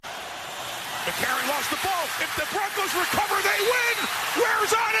McCarron lost the ball. If the Broncos recover, they win.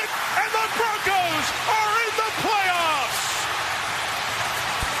 Ware's on it, and the Broncos are in the playoffs.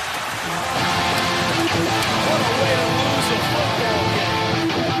 What a way to lose a football game.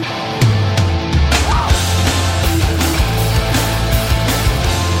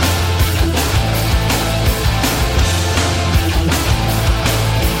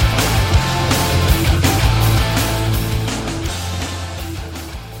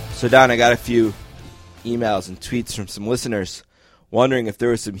 So, Don, I got a few emails and tweets from some listeners wondering if there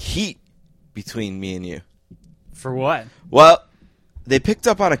was some heat between me and you. For what? Well, they picked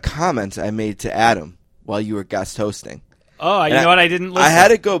up on a comment I made to Adam while you were guest hosting. Oh, you know what? I didn't listen. I had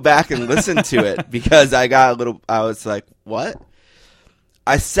to go back and listen to it because I was like, what?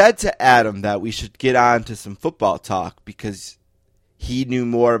 I said to Adam that we should get on to some football talk because he knew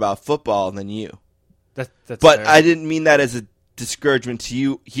more about football than you. That's but fair. I didn't mean that as a discouragement to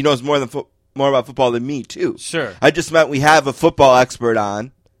you. He knows more about football than me too. Sure. I just meant we have a football expert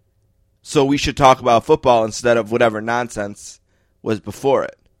on, so we should talk about football instead of whatever nonsense was before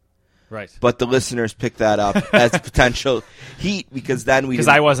it. Right. But the listeners picked that up as potential heat because then we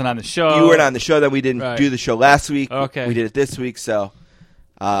I wasn't on the show. You weren't on the show. Then we didn't do the show last week. Okay. We did it this week, so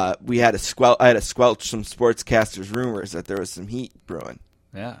we had to I had to squelch some sportscasters' rumors that there was some heat brewing.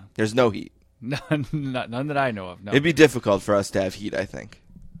 Yeah. There's no heat. None that I know of. No. It'd be difficult for us to have heat, I think.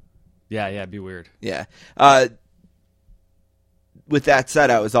 Yeah, it'd be weird. Yeah. With that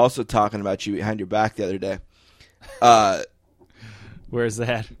said, I was also talking about you behind your back the other day. Where's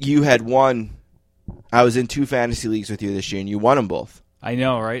that? You had won. I was in 2 fantasy leagues with you this year, and you won them both. I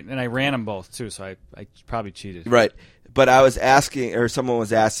know, right? And I ran them both, too, so I probably cheated. Right. But I was asking, or someone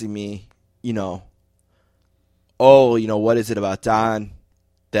was asking me, what is it about Don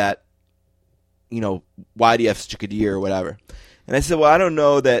that, why do you have such a good year or whatever? And I said, well, I don't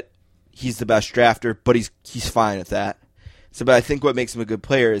know that he's the best drafter, but he's fine at that. So, but I think what makes him a good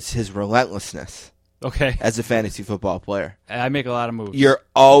player is his relentlessness. Okay. As a fantasy football player. I make a lot of moves. You're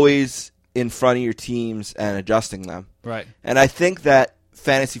always in front of your teams and adjusting them. Right. And I think that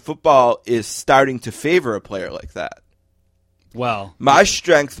fantasy football is starting to favor a player like that. Well, my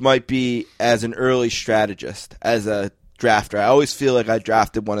strength might be as an early strategist, as a drafter. I always feel like I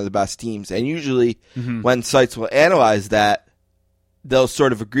drafted one of the best teams. And usually when sites will analyze that, they'll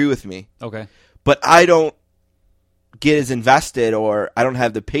sort of agree with me. Okay. But I don't get as invested, or I don't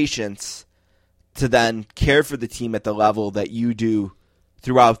have the patience to then care for the team at the level that you do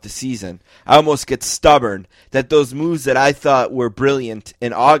throughout the season. I almost get stubborn that those moves that I thought were brilliant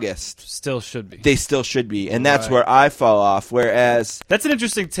in August still should be. They still should be. And that's where I fall off. Whereas that's an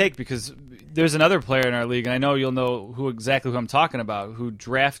interesting take because there's another player in our league, and I know you'll know exactly who I'm talking about, who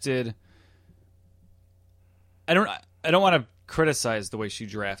drafted. I don't want to criticize the way she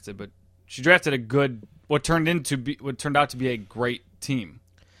drafted, but she drafted what turned out to be a great team.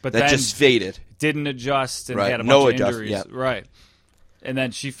 But that then just faded. Didn't adjust and had a bunch of injuries. Yeah. Right. And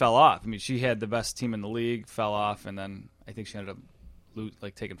then she fell off. I mean, she had the best team in the league, fell off, and then I think she ended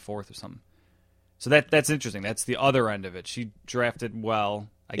up taking 4th or something. So that's interesting. That's the other end of it. She drafted well,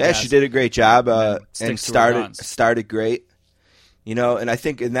 I guess. Yeah, she did a great job and started great. And I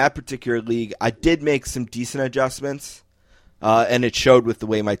think in that particular league, I did make some decent adjustments, and it showed with the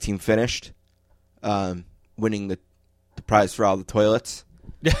way my team finished, winning the prize for all the toilets.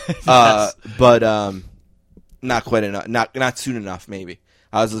 Yes. But not quite enough. Not soon enough. Maybe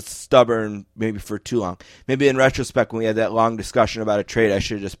I was stubborn. Maybe for too long. Maybe in retrospect, when we had that long discussion about a trade, I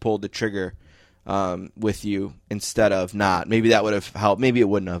should have just pulled the trigger with you instead of not. Maybe that would have helped. Maybe it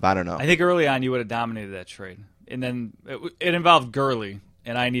wouldn't have. I don't know. I think early on you would have dominated that trade, and then it involved Gurley,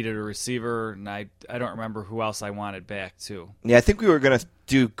 and I needed a receiver, and I don't remember who else I wanted back too. Yeah, I think we were gonna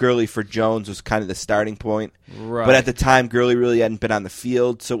do Gurley for Jones was kind of the starting point. Right. But at the time, Gurley really hadn't been on the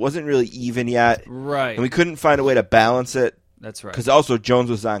field, so it wasn't really even yet. Right. And we couldn't find a way to balance it. That's right. Because also Jones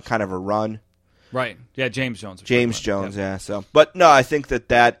was on kind of a run. Right. Yeah, James Jones. Yeah. So, but no, I think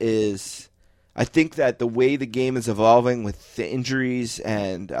that is. I think that the way the game is evolving with the injuries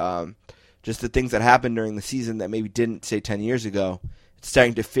and just the things that happened during the season that maybe didn't, say, 10 years ago, it's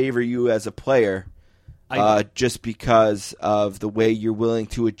starting to favor you as a player. Just because of the way you're willing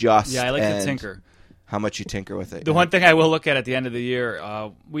to adjust. Yeah, I like to tinker. How much you tinker with it. The one thing I will look at the end of the year,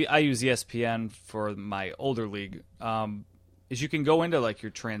 I use ESPN for my older league, is you can go into like your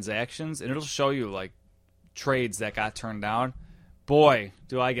transactions and it'll show you like trades that got turned down. Boy,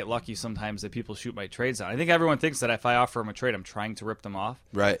 do I get lucky sometimes that people shoot my trades down. I think everyone thinks that if I offer them a trade, I'm trying to rip them off.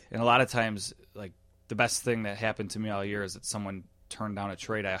 Right. And a lot of times, like the best thing that happened to me all year is that someone turned down a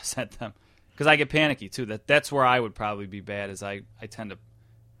trade I sent them. Because I get panicky, too. That's where I would probably be bad, is I tend to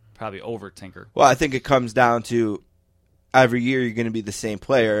probably over tinker. Well, I think it comes down to every year you're going to be the same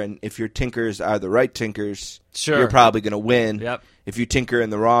player, and if your tinkers are the right tinkers, you're probably going to win. Yep. If you tinker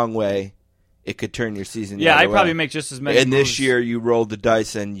in the wrong way, it could turn your season the Yeah, other I way. probably make just as many And moves. this year you rolled the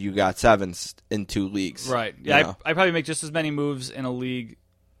dice and you got sevens in 2 leagues. Right. Yeah, I probably make just as many moves in a league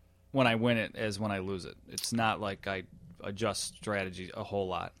when I win it as when I lose it. It's not like I adjust strategy a whole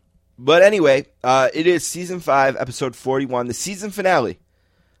lot. But anyway, it is Season 5, Episode 41, the season finale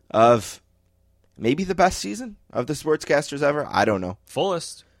of maybe the best season of the Sportscasters ever. I don't know.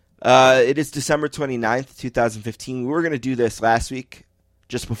 Fullest. It is December 29th, 2015. We were going to do this last week,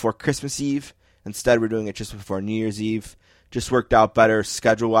 just before Christmas Eve. Instead, we're doing it just before New Year's Eve. Just worked out better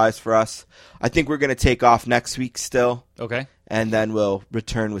schedule-wise for us. I think we're going to take off next week still. Okay. And then we'll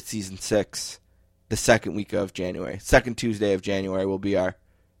return with Season 6 the second week of January. Second Tuesday of January will be our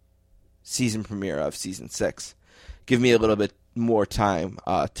season premiere of Season 6. Give me a little bit more time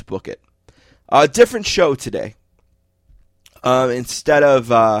to book it. Different show today. Instead of...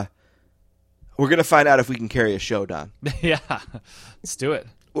 we're going to find out if we can carry a show, Don. Yeah. Let's do it.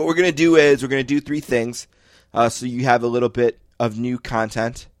 What we're going to do is we're going to do 3 things. So you have a little bit of new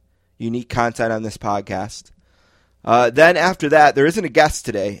content, unique content on this podcast. Then after that, there isn't a guest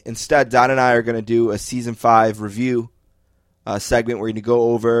today. Instead, Don and I are going to do a Season 5 review segment. We're going to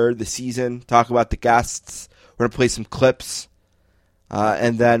go over the season, talk about the guests. We're going to play some clips.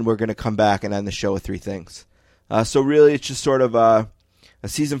 And then we're going to come back and end the show with 3 things. So really, it's just sort of a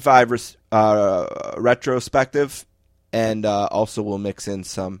Season 5 retrospective. And also we'll mix in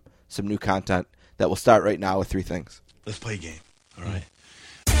some new content that will start right now with 3 things. Let's play a game. All right.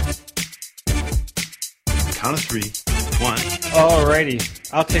 Count of 3. 1,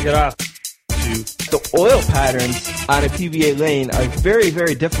 Alrighty, I'll kick it off. 2. The oil patterns on a PBA lane are very,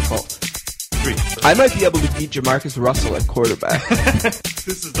 very difficult. 3. I might be able to beat Jamarcus Russell at quarterback.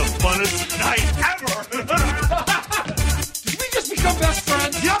 This is the funnest night ever. Did we just become best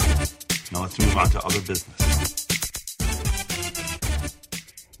friends? Yep. Now let's move on to other business.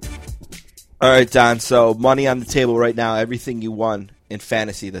 All right, Don, so money on the table right now, everything you won in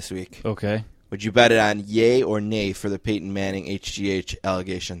fantasy this week. Okay. Would you bet it on yay or nay for the Peyton Manning HGH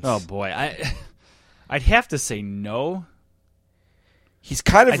allegations? Oh, boy. I'd have to say no. He's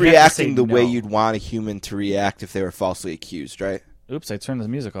kind of I'd have to reacting say the way no. you'd want a human to react if they were falsely accused, right? Oops, I turned the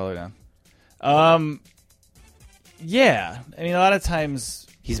music all the way down. Yeah. I mean, a lot of times...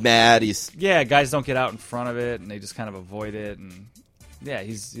 He's mad. Yeah, guys don't get out in front of it, and they just kind of avoid it, and... Yeah,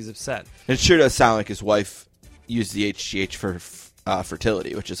 he's upset. It sure does sound like his wife used the HGH for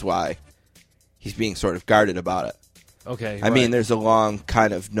fertility, which is why he's being sort of guarded about it. Okay. I mean, there's a long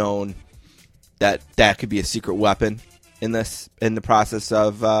kind of known that could be a secret weapon in the process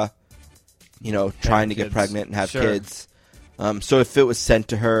of trying to get kids. pregnant and have Sure. kids. So if it was sent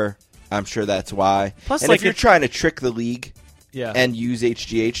to her, I'm sure that's why. Plus, and like, if you're trying to trick the league yeah. and use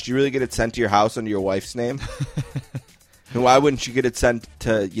HGH, do you really get it sent to your house under your wife's name? And why wouldn't you get it sent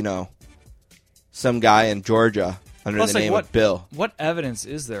to, some guy in Georgia under Plus, the name like, of Bill? What evidence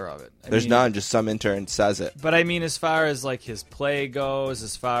is there of it? There's none, just some intern says it. But I mean, as far as like his play goes,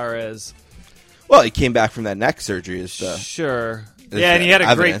 as far as Well, he came back from that neck surgery. Sure. Yeah, and he had a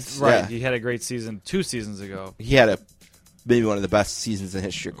evidence, great yeah. He had a great season 2 seasons ago. He had maybe one of the best seasons in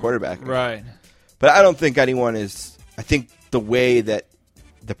history of quarterback. Right. But I don't think anyone is. I think the way that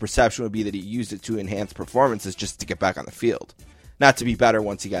the perception would be that he used it to enhance performance is just to get back on the field, not to be better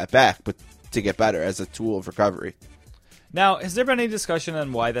once he got back, but to get better as a tool of recovery. Now, has there been any discussion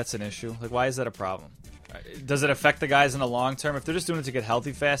on why that's an issue? Like, why is that a problem? Does it affect the guys in the long term if they're just doing it to get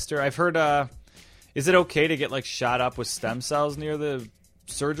healthy faster? I've heard. Is it okay to get like shot up with stem cells near the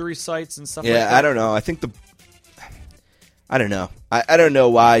surgery sites and stuff like that? Yeah, I don't know. I don't know. I don't know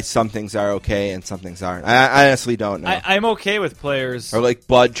why some things are okay and some things aren't. I honestly don't know. I'm okay with players. Or like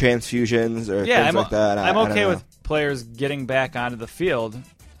blood transfusions or things like that. I'm I don't okay know. with players getting back onto the field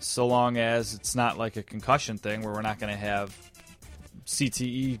so long as it's not like a concussion thing where we're not going to have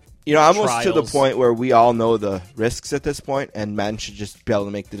CTE almost to the trials. point where we all know the risks at this point, and men should just be able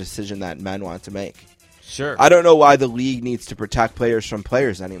to make the decision that men want to make. Sure. I don't know why the league needs to protect players from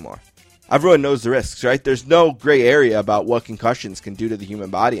players anymore. Everyone knows the risks, right? There's no gray area about what concussions can do to the human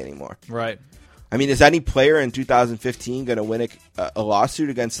body anymore. Right. I mean, is any player in 2015 going to win a lawsuit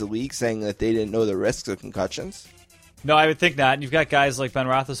against the league saying that they didn't know the risks of concussions? No, I would think not. And you've got guys like Ben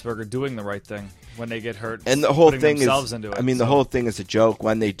Roethlisberger doing the right thing when they get hurt. And the whole putting thing themselves is, into it, I mean, the so. whole thing is a joke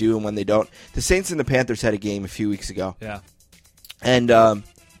when they do and when they don't. The Saints and the Panthers had a game a few weeks ago. Yeah. And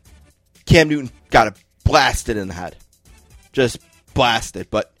Cam Newton got blasted in the head. Just blasted.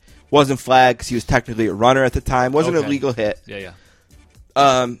 But wasn't flagged because he was technically a runner at the time. Wasn't Okay. a legal hit. Yeah.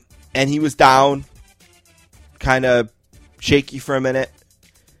 and he was down, kind of shaky for a minute.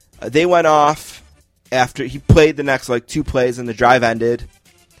 They went off after he played the next 2 plays and the drive ended.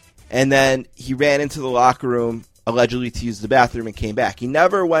 And then he ran into the locker room, allegedly to use the bathroom, and came back. He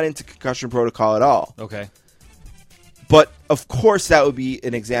never went into concussion protocol at all. Okay. But, of course, that would be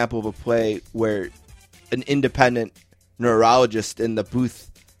an example of a play where an independent neurologist in the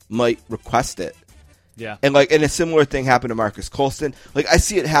booth might request it. Yeah. And a similar thing happened to Marcus Colston. I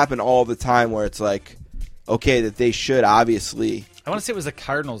see it happen all the time where it's okay, that they should obviously... I want to say it was the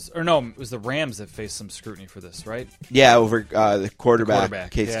Cardinals, or no, it was the Rams that faced some scrutiny for this, right? Yeah, over the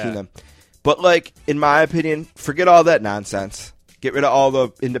quarterback, Case Keenum. But, in my opinion, forget all that nonsense. Get rid of all the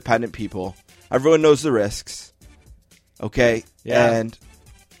independent people. Everyone knows the risks. Okay? Yeah. And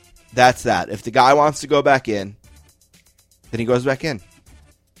that's that. If the guy wants to go back in, then he goes back in.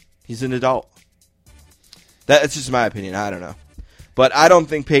 He's an adult. That's just my opinion. I don't know. But I don't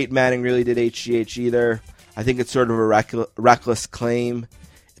think Peyton Manning really did HGH either. I think it's sort of a reckless claim.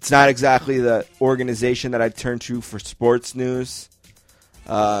 It's not exactly the organization that I'd turn to for sports news.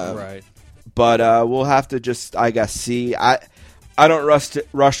 Right. But we'll have to just, I guess, see. I don't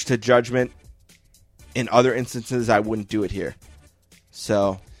rush to judgment. In other instances, I wouldn't do it here.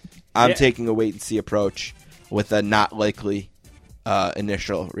 So I'm taking a wait-and-see approach with a not likely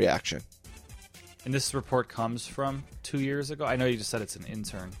initial reaction. And this report comes from 2 years ago? I know you just said it's an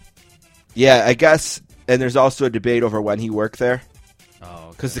intern. Yeah, I guess. And there's also a debate over when he worked there. Oh,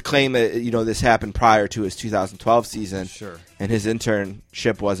 okay. Because the claim that this happened prior to his 2012 season. Sure. And his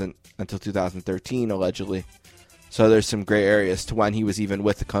internship wasn't until 2013, allegedly. So there's some gray areas to when he was even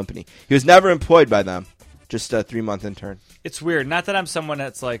with the company. He was never employed by them. Just a 3-month intern. It's weird. Not that I'm someone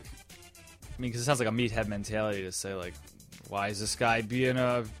that's because it sounds like a meathead mentality to say, why is this guy being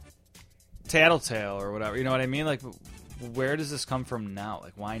a tattletale or whatever? You know what I mean? Where does this come from now?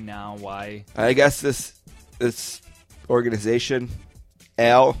 Why now? Why? I guess this organization,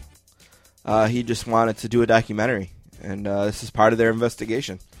 Al, he just wanted to do a documentary, and this is part of their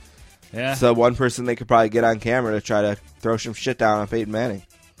investigation. Yeah. So one person they could probably get on camera to try to throw some shit down on Peyton Manning.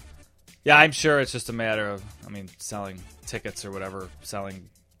 Yeah, I'm sure it's just a matter of, selling tickets or whatever, selling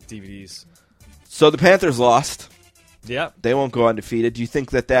DVDs. So the Panthers lost. Yep. They won't go undefeated. Do you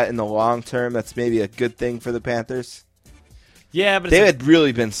think that in the long term, that's maybe a good thing for the Panthers? Yeah, but they had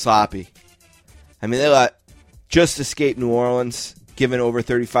really been sloppy. They just escaped New Orleans, giving over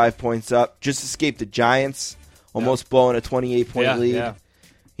 35 points up. Just escaped the Giants, almost blowing a 28-point lead. Yeah.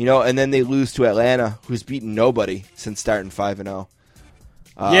 And then they lose to Atlanta, who's beaten nobody since starting 5-0.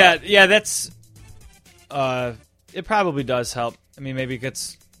 Yeah, that's. It probably does help. Maybe it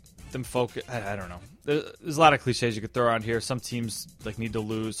gets them focused. I don't know. There's a lot of cliches you could throw around here. Some teams need to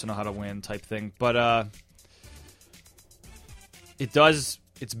lose to know how to win, type thing. But it does.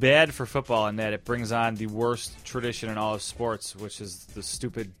 It's bad for football in that it brings on the worst tradition in all of sports, which is the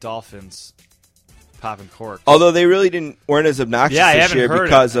stupid Dolphins popping corks. Although they really weren't as obnoxious this year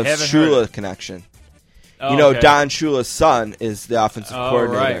because of Shula connection. Oh, okay. Don Shula's son is the offensive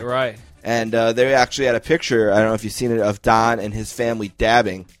coordinator. Right. And they actually had a picture, I don't know if you've seen it, of Don and his family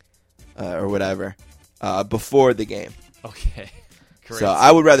dabbing or whatever before the game. Okay. Great. So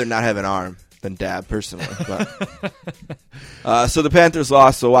I would rather not have an arm than dab, personally. But so the Panthers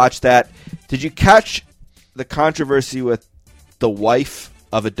lost, so watch that. Did you catch the controversy with the wife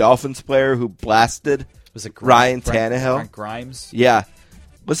of a Dolphins player who blasted Ryan Tannehill? Brent Grimes? Yeah.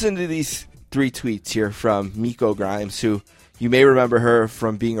 Listen to these 3 tweets here from Miko Grimes, who you may remember her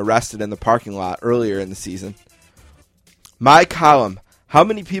from being arrested in the parking lot earlier in the season. My column, how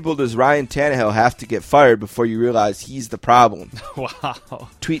many people does Ryan Tannehill have to get fired before you realize he's the problem? Wow.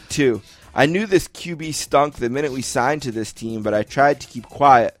 Tweet 2, I knew this QB stunk the minute we signed to this team, but I tried to keep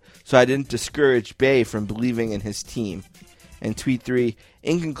quiet so I didn't discourage Bay from believing in his team. And tweet 3,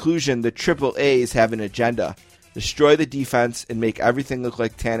 in conclusion, the Triple A's have an agenda. Destroy the defense and make everything look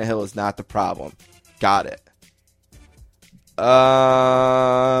like Tannehill is not the problem. Got it.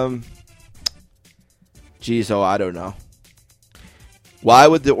 I don't know. Why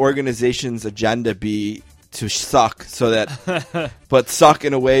would the organization's agenda be to suck but suck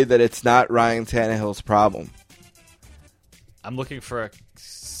in a way that it's not Ryan Tannehill's problem? I'm looking for a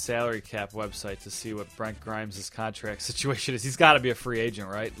salary cap website to see what Brent Grimes' contract situation is. He's got to be a free agent,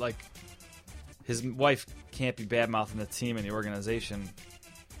 right? His wife can't be bad-mouthing the team and the organization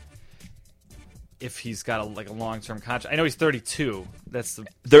if he's got a long-term contract. I know he's 32.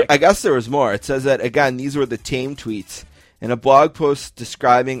 I guess there was more. It says that, again, these were the tame tweets. In a blog post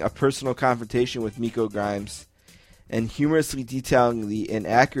describing a personal confrontation with Miko Grimes and humorously detailing the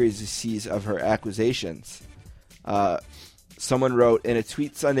inaccuracies of her accusations, someone wrote, in a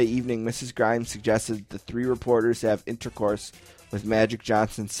tweet Sunday evening, Mrs. Grimes suggested the 3 reporters have intercourse with Magic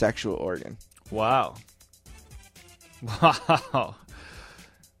Johnson's sexual organ. Wow. Wow.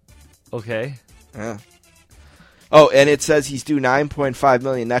 Okay. Yeah. Oh, and it says he's due $9.5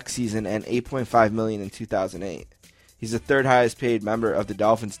 million next season and $8.5 million in 2008. He's the 3rd highest paid member of the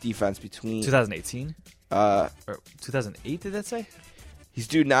Dolphins defense between 2018? Or 2008, did that say? He's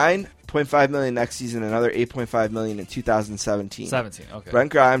due $9.5 million next season, another $8.5 million in 2017. 17, okay.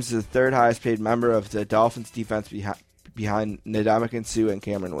 Brent Grimes is the 3rd highest paid member of the Dolphins defense behind Ndamukong Suh and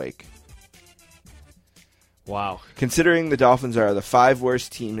Cameron Wake. Wow. Considering the Dolphins are the 5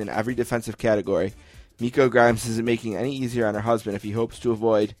 worst team in every defensive category, Miko Grimes isn't making any easier on her husband if he hopes to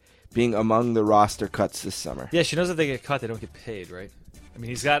avoid being among the roster cuts this summer. Yeah, she knows if they get cut, they don't get paid, right? I mean,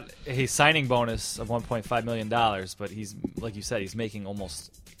 he's got a signing bonus of $1.5 million, but he's, like you said, he's making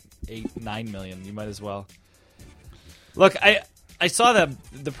almost $9 million. You might as well. Look, I saw that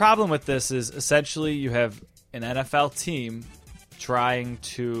the problem with this is essentially you have an NFL team trying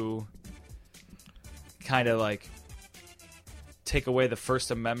to kind of like take away the First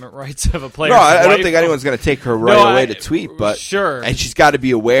Amendment rights of a player. No, I don't think anyone's going to take her right away to tweet, but sure, and she's got to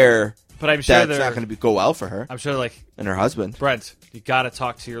be aware. But I'm sure that's not going to go well for her. I'm sure, like, and her husband. Brent, you got to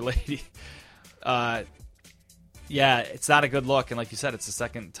talk to your lady. Yeah, it's not a good look, and like you said, it's the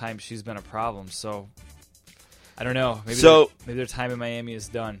second time she's been a problem. So I don't know. Maybe their time in Miami is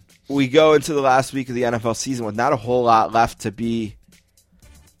done. We go into the last week of the NFL season with not a whole lot left to be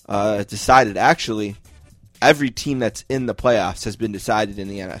decided. Actually, every team that's in the playoffs has been decided in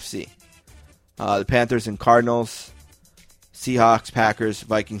the NFC. The Panthers and Cardinals, Seahawks, Packers,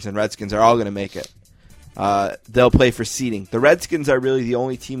 Vikings, and Redskins are all going to make it. They'll play for seeding. The Redskins are really the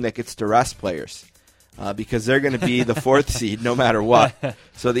only team that gets to rest players because they're going to be the 4th seed no matter what.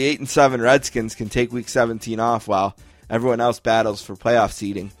 So the 8-7 Redskins can take Week 17 off while everyone else battles for playoff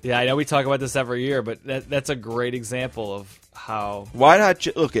seeding. Yeah, I know we talk about this every year, but that's a great example of how... Why not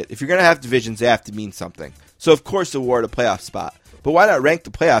look at if you're going to have divisions, they have to mean something. So of course award a playoff spot, but why not rank the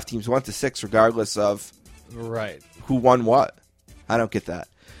playoff teams 1 to 6 regardless of right who won what? I don't get that.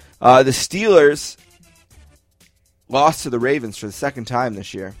 The Steelers lost to the Ravens for the 2nd time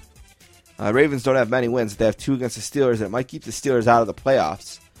this year. Ravens don't have many wins. They have 2 against the Steelers, and it might keep the Steelers out of the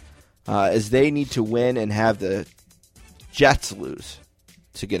playoffs as they need to win and have the Jets lose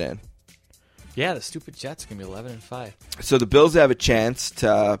to get in. Yeah, the stupid Jets are going to be 11-5. So the Bills have a chance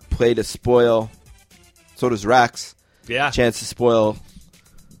to play to spoil. So does Rex. Yeah. Chance to spoil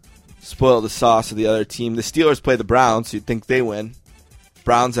the sauce of the other team. The Steelers play the Browns. You'd think they win.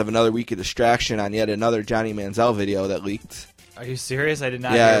 Browns have another week of distraction on yet another Johnny Manziel video that leaked. Are you serious? I did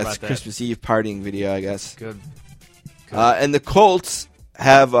not hear Yeah, about it's that. Christmas Eve partying video, I guess. Good. And the Colts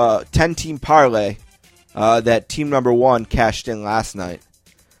have a 10-team parlay that team number 1 cashed in last night.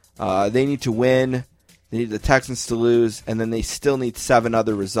 They need to win. They need the Texans to lose, and then they still need 7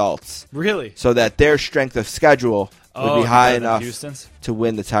 other results. Really? So that their strength of schedule would be high enough Houston's? to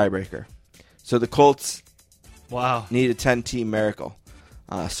win the tiebreaker. So the Colts need a 10-team miracle.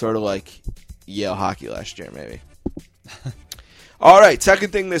 Sort of like Yale hockey last year, maybe. All right,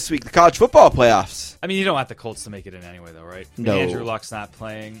 second thing this week, the college football playoffs. I mean, you don't want the Colts to make it in anyway, though, right? I mean, No. Andrew Luck's not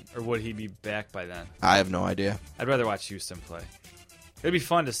playing, or would he be back by then? I have no idea. I'd rather watch Houston play. It'd be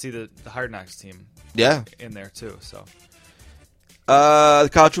fun to see the Hard Knocks team in there, too. So, the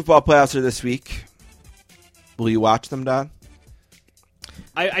college football playoffs are this week. Will you watch them, Don?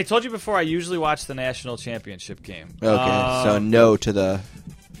 I told you before I usually watch the national championship game. Okay, so no to the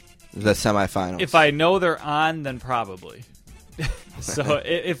semifinals. If I know they're on, then probably. So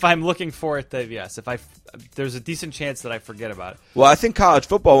if I'm looking for it, then yes. There's a decent chance that I forget about it. Well, I think college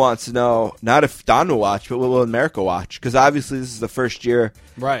football wants to know not if Don will watch, but will America watch? Because obviously this is the first year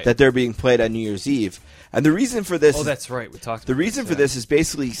that they're being played on New Year's Eve. And the reason for this... Oh, that's right. We talked about the reason for this is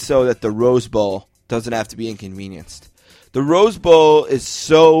basically so that the Rose Bowl doesn't have to be inconvenienced. The Rose Bowl is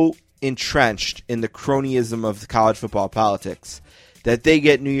so entrenched in the cronyism of the college football politics that they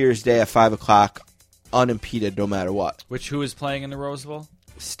get New Year's Day at 5 o'clock unimpeded no matter what. Who is playing in the Rose Bowl?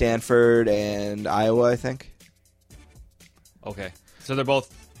 Stanford and Iowa, I think. Okay. So they're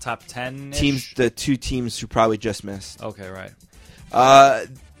both top 10 teams. The 2 teams who probably just missed. Okay, right.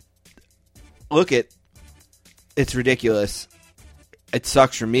 Look, it's ridiculous. It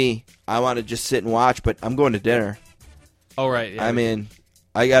sucks for me. I want to just sit and watch, but I'm going to dinner. Oh, right. Yeah, I mean,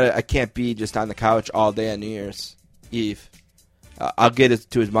 I can't be just on the couch all day on New Year's Eve. I'll get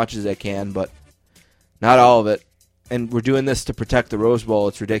to as much as I can, but not all of it. And we're doing this to protect the Rose Bowl.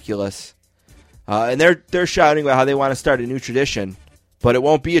 It's ridiculous. And they're shouting about how they want to start a new tradition, but it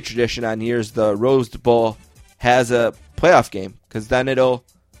won't be a tradition on New Year's. The Rose Bowl has a playoff game because then it'll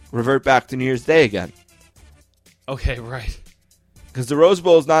revert back to New Year's Day again. Okay, right. Because the Rose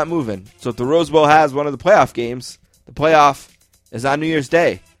Bowl is not moving. So if the Rose Bowl has one of the playoff games, the playoff is on New Year's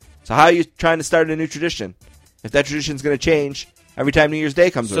Day. So how are you trying to start a new tradition? If that tradition is going to change every time New Year's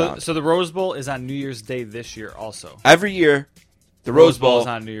Day comes around. So the Rose Bowl is on New Year's Day this year also. Every year, the Rose Bowl is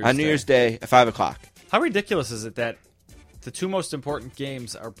on New Year's Day at 5 o'clock. How ridiculous is it that the two most important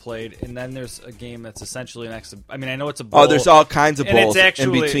games are played, and then there's a game that's essentially an exhibition? I mean, I know it's a bowl. Oh, there's all kinds of and bowls it's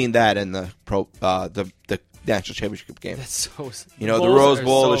actually, in between that and the national championship game. That's so. The Rose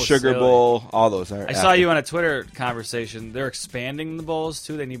Bowl, the Sugar Bowl, all those are. I saw you on a Twitter conversation. They're expanding the bowls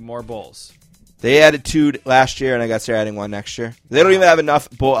too. They need more bowls. They added 2 last year, and I guess they're adding 1 next year. They don't even have enough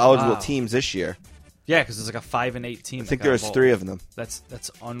bowl eligible teams this year. Yeah, because it's like a 5 and 8 team. I think there's 3 of them. That's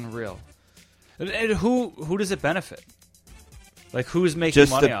unreal. And who does it benefit? Like, who's making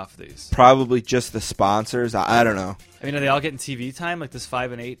money off these? Probably just the sponsors. I don't know. I mean, are they all getting TV time? Like this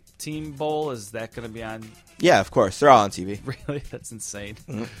 5 and 8 team bowl, is that going to be on? Yeah, of course. They're all on TV. Really? That's insane.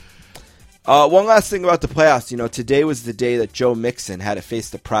 Mm-hmm. One last thing about the playoffs. Today was the day that Joe Mixon had to face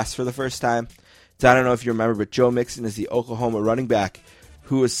the press for the first time. So I don't know if you remember, but Joe Mixon is the Oklahoma running back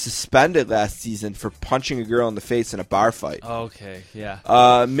who was suspended last season for punching a girl in the face in a bar fight. Okay,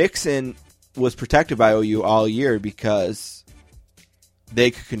 yeah. Mixon was protected by OU all year because they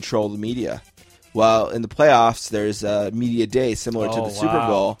could control the media. Well, in the playoffs, there's a media day similar to the Super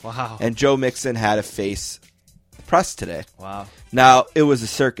Bowl. Wow. And Joe Mixon had to face the press today. Wow. Now, it was a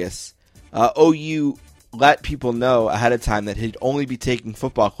circus. OU let people know ahead of time that he'd only be taking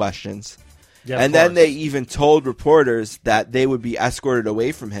football questions. Yeah, and then they even told reporters that they would be escorted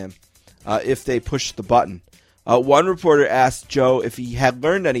away from him if they pushed the button. One reporter asked Joe if he had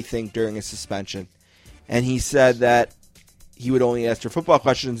learned anything during his suspension. And he said that he would only answer football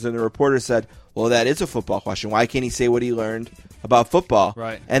questions. And the reporter said, well, that is a football question. Why can't he say what he learned about football?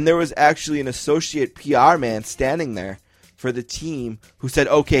 Right. And there was actually an associate PR man standing there for the team who said,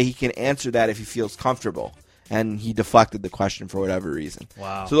 okay, he can answer that if he feels comfortable. And he deflected the question for whatever reason.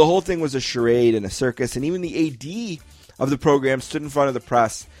 Wow. So the whole thing was a charade and a circus. And even the AD of the program stood in front of the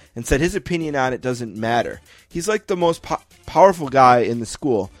press and said his opinion on it doesn't matter. He's like the most powerful guy in the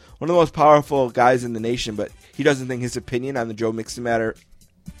school, one of the most powerful guys in the nation, but he doesn't think his opinion on the Joe Mixon matter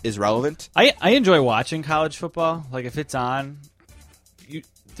is relevant. I enjoy watching college football. Like, if it's on,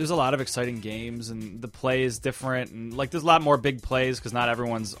 there's a lot of exciting games, and the play is different. And, like, there's a lot more big plays because not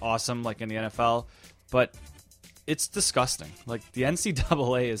everyone's awesome like in the NFL. But it's disgusting. Like, the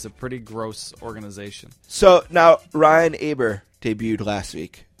NCAA is a pretty gross organization. So, now, Ryan Aber debuted last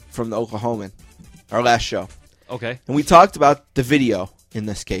week from the Oklahoman, our last show. Okay. And we talked about the video in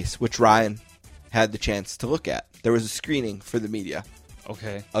this case, which Ryan had the chance to look at. There was a screening for the media.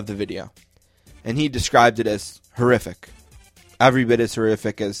 Okay. Of the video. And he described it as horrific. Every bit as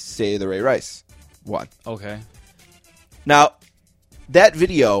horrific as, say, the Ray Rice one. Okay. Now, that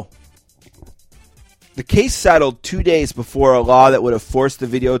video, the case settled 2 days before a law that would have forced the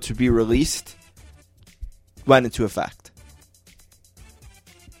video to be released went into effect.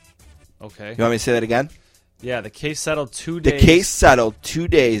 Okay. You want me to say that again? Yeah, the case settled 2 days. The case settled 2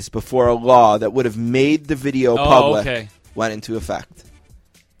 days before a law that would have made the video public went into effect.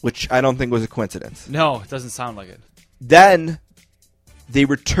 Which I don't think was a coincidence. No, it doesn't sound like it. Then they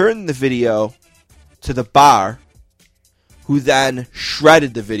returned the video to the bar, who then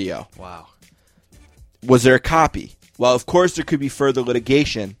shredded the video. Wow. Was there a copy? Well, of course there could be further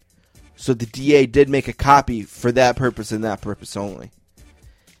litigation, so the DA did make a copy for that purpose and that purpose only.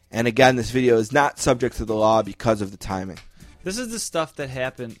 And again, this video is not subject to the law because of the timing. This is the stuff that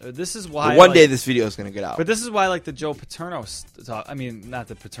happened. This is why. But one day this video is going to get out. But this is why, like, the Joe Paterno stuff. I mean, not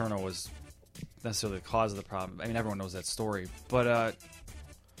that Paterno was necessarily the cause of the problem. I mean, everyone knows that story. But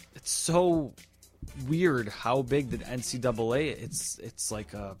it's so weird how big the NCAA. It's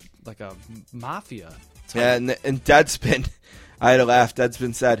like a mafia. Yeah, and Deadspin, I had to laugh.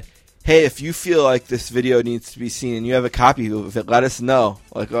 Deadspin said, "Hey, if you feel like this video needs to be seen and you have a copy of it, let us know."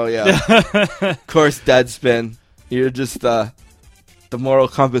 Like, oh yeah, of course, Deadspin. You're just the moral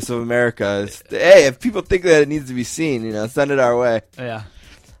compass of America. Hey, if people think that it needs to be seen, send it our way. Yeah.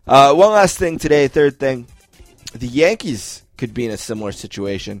 One last thing today, third thing. The Yankees could be in a similar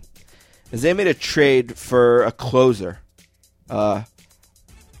situation, as they made a trade for a closer. I'm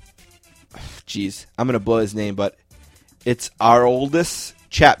going to blow his name, but it's our oldest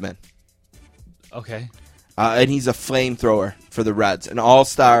Chapman. Okay. And he's a flamethrower for the Reds, an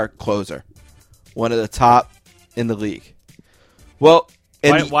all-star closer, one of the top in the league. Well,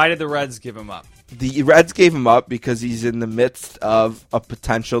 why did the Reds give him up? The Reds gave him up because he's in the midst of a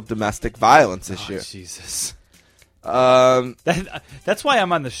potential domestic violence issue. Jesus. That's why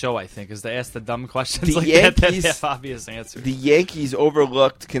I'm on the show, I think, is to ask the dumb questions like that have obvious answers. The Yankees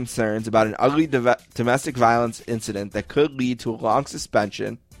overlooked concerns about an ugly domestic violence incident that could lead to a long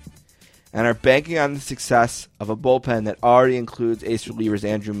suspension and are banking on the success of a bullpen that already includes ace relievers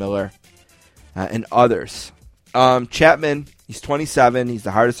Andrew Miller and others. Chapman, he's 27. He's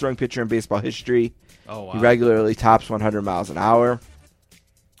the hardest throwing pitcher in baseball history. Oh, wow. He regularly tops 100 miles an hour.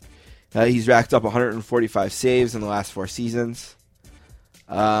 He's racked up 145 saves in the last 4 seasons.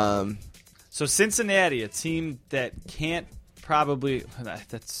 So Cincinnati, a team that can't probably,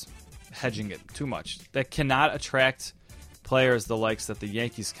 that's hedging it too much, that cannot attract players the likes that the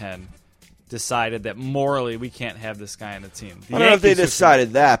Yankees can, decided that morally we can't have this guy on the team. I don't know if they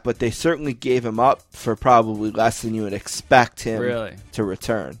decided that, but they certainly gave him up for probably less than you would expect him to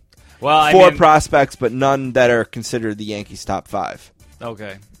return. Well, 4 prospects, but none that are considered the Yankees' top 5.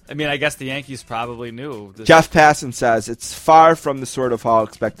 Okay. I mean, I guess the Yankees probably knew. Jeff Passan says it's far from the sort of haul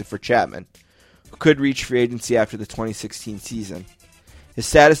expected for Chapman, who could reach free agency after the 2016 season. His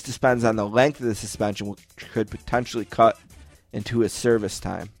status depends on the length of the suspension, which could potentially cut into his service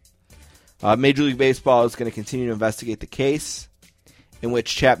time. Major League Baseball is going to continue to investigate the case, in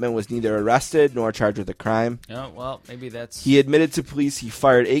which Chapman was neither arrested nor charged with a crime. Oh, well, maybe that's... He admitted to police he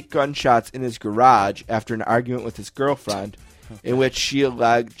fired 8 gunshots in his garage after an argument with his girlfriend, in which she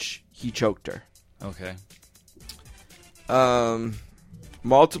alleged he choked her. Okay.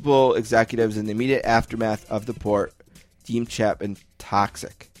 Multiple executives in the immediate aftermath of the report deemed Chapman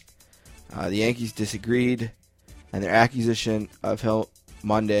toxic. The Yankees disagreed, and their accusation of him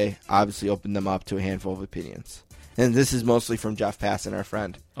Monday obviously opened them up to a handful of opinions. And this is mostly from Jeff Passan, our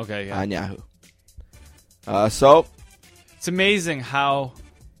friend, on Yahoo. So it's amazing how...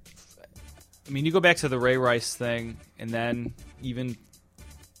 I mean, you go back to the Ray Rice thing, and then even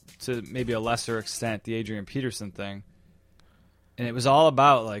to maybe a lesser extent, the Adrian Peterson thing. And it was all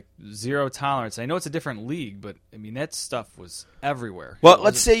about, like, zero tolerance. I know it's a different league, but, I mean, that stuff was everywhere. Well,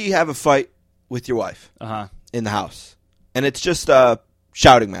 let's say you have a fight with your wife in the house, and it's just a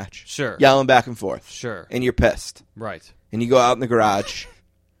shouting match. Sure. Yelling back and forth. Sure. And you're pissed. Right. And you go out in the garage,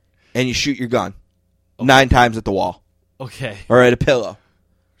 and you shoot your gun 9 times at the wall. Okay. Or at a pillow.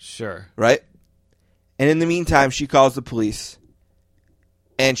 Sure. Right? And in the meantime, she calls the police,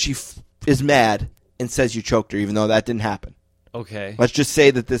 and she is mad and says you choked her, even though that didn't happen. Okay. Let's just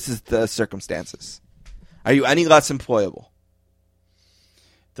say that this is the circumstances. Are you any less employable?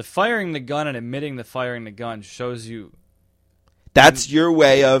 The firing the gun and admitting the firing the gun shows you... That's your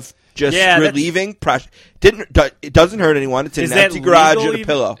way of just relieving pressure. It doesn't hurt anyone. It's an empty garage and a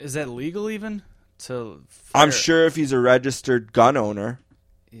pillow. Is that legal even? I'm sure if he's a registered gun owner...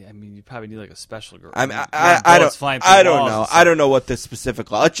 Yeah, I mean, you probably need like a special girl. I don't know. I don't know what the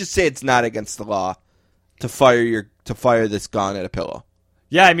specific law. Let's just say it's not against the law to fire this gun at a pillow.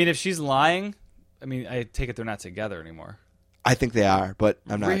 Yeah, I mean, if she's lying, I mean, I take it they're not together anymore. I think they are, but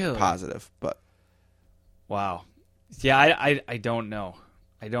I'm not positive. But wow, yeah, I don't know.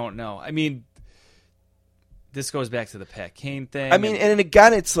 I don't know. I mean, this goes back to the Pat Kane thing. I mean, and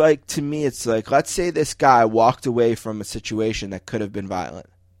again, it's like, to me, it's like, let's say this guy walked away from a situation that could have been violent.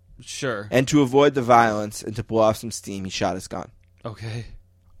 Sure. And to avoid the violence and to blow off some steam, he shot his gun. Okay.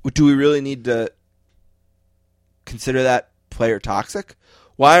 Do we really need to consider that player toxic?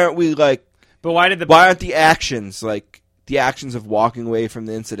 Why aren't we like... But why aren't the actions like the actions of walking away from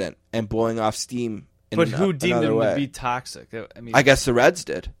the incident and blowing off steam in But who deemed him way? to be toxic? I guess the Reds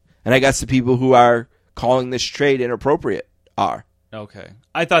did. And I guess the people who are calling this trade inappropriate are. Okay.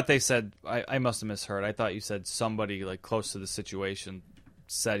 I thought they said... I must have misheard. I thought you said somebody like close to the situation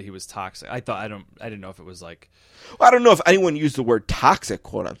said he was toxic. I didn't know if it was like... Well, I don't know if anyone used the word toxic,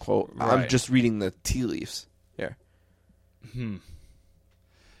 quote unquote. Right. I'm just reading the tea leaves here.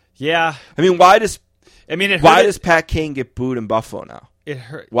 Yeah. I mean, why does does Pat Kane get booed in Buffalo now? It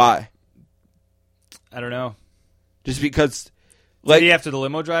hurt. Why? I don't know. Just because... Did he after the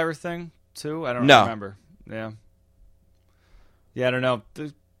limo driver thing, too? I don't remember. Yeah. Yeah, I don't know.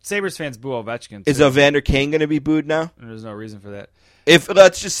 The Sabres fans boo Ovechkin, too. Is Evander Kane going to be booed now? There's no reason for that. If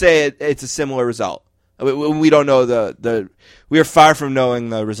let's just say it's a similar result. We don't know we are far from knowing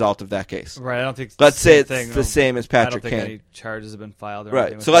the result of that case. Right, I don't think... Let's say it's the same as Patrick Kane. I don't think any charges have been filed. Or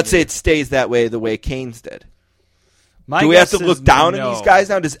right, so let's say it stays that way the way Kane's did. Do we have to look down on these guys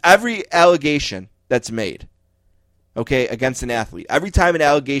now? Does every allegation that's made, okay, against an athlete, every time an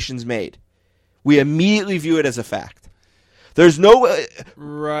allegation's made, we immediately view it as a fact? There's no...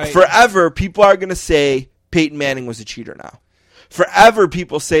 Right. Forever, people are going to say Peyton Manning was a cheater now. Forever,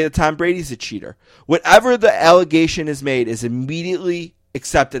 people say that Tom Brady's a cheater. Whatever the allegation is made is immediately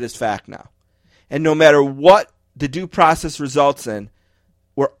accepted as fact now. And no matter what the due process results in,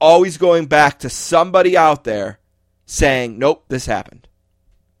 we're always going back to somebody out there saying, nope, this happened.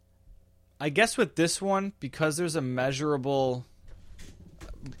 I guess with this one, because there's a measurable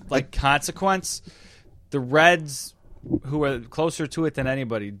consequence, the Reds, who are closer to it than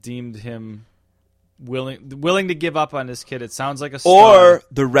anybody, deemed him willing to give up on this kid. It sounds like a star. Or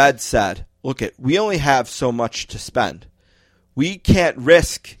the Reds said, look, we only have so much to spend. We can't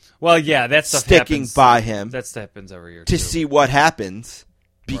risk that stuff sticking happens. by him. That happens every year to see what happens,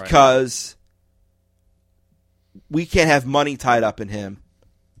 because we can't have money tied up in him.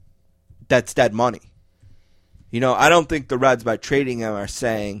 That's dead money. I don't think the Reds, by trading him, are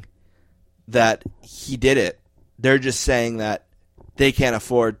saying that he did it. They're just saying that they can't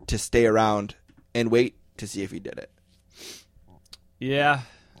afford to stay around and wait to see if he did it. Yeah.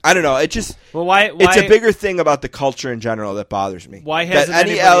 I don't know. It just why it's a bigger thing about the culture in general that bothers me. Why hasn't that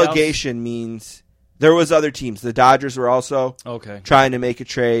any allegation means there was other teams. The Dodgers were also trying to make a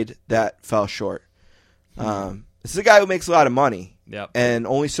trade that fell short. This is a guy who makes a lot of money. Yep. And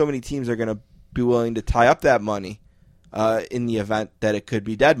only so many teams are going to be willing to tie up that money in the event that it could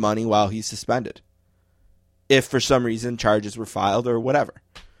be dead money while he's suspended. If for some reason charges were filed or whatever.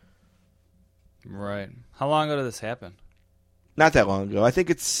 Right. How long ago did this happen? Not that long ago. I think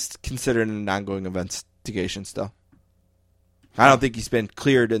it's considered an ongoing investigation still. I don't think he's been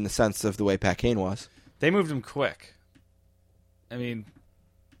cleared in the sense of the way Pat Kane was. They moved him quick. I mean,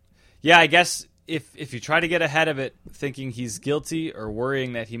 yeah, I guess if you try to get ahead of it thinking he's guilty or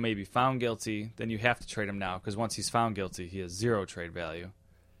worrying that he may be found guilty, then you have to trade him now, because once he's found guilty, he has zero trade value.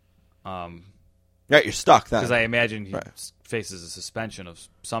 Right, you're stuck then. Because I imagine he faces a suspension of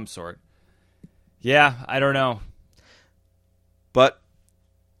some sort. Yeah, I don't know. But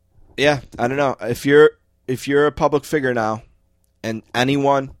yeah, I don't know. If you're a public figure now, and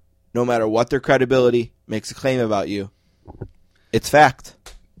anyone, no matter what their credibility, makes a claim about you, it's fact.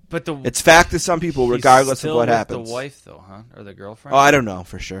 But it's fact to some people, regardless of what happens. He's still with the wife, though, huh? Or the girlfriend? Oh, I don't know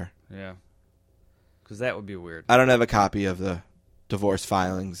for sure. Yeah, because that would be weird. I don't have a copy of the divorce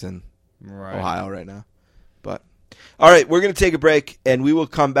filings in Ohio right now. But all right, we're going to take a break, and we will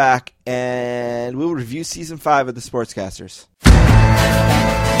come back, and we will review Season 5 of the Sportscasters.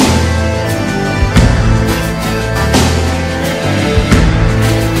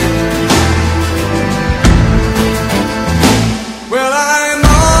 Well, I'm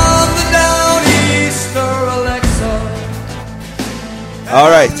on the down easter, Alexa. All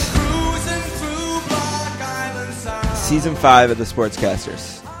right. Season 5 of the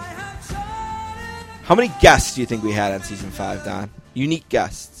Sportscasters. How many guests do you think we had on Season 5, Don? Unique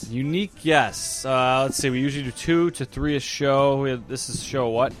guests. Unique guests. Let's see. We usually do 2 to 3 a show. This is show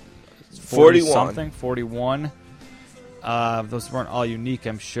what? 41. Something. 41. Those weren't all unique,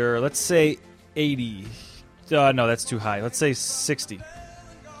 I'm sure. Let's say 80. No, that's too high. Let's say 60.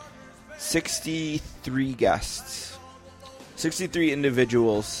 63 guests. 63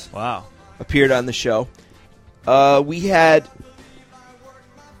 individuals. Wow. Appeared on the show. We had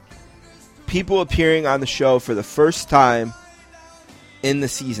people appearing on the show for the first time in the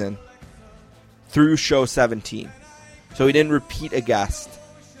season through show 17. So we didn't repeat a guest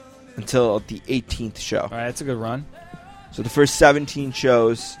until the 18th show. All right, that's a good run. So the first 17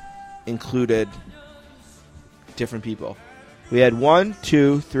 shows included different people. We had 1,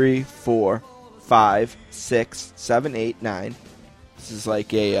 2, 3, 4, 5, 6, 7, 8, 9. This is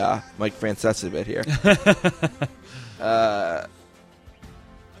like a Mike Francesa bit here.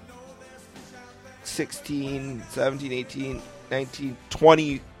 16, 17, 18, 19,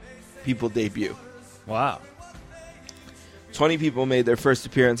 20 people debut. Wow. 20 people made their first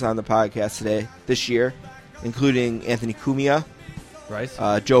appearance on the podcast this year, including Anthony Cumia,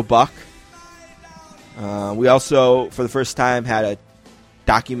 right? Joe Buck. We also, for the first time, had a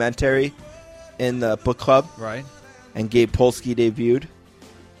documentary in the book club. Right. And Gabe Polsky debuted.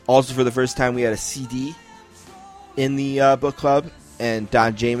 Also, for the first time, we had a CD in the book club, and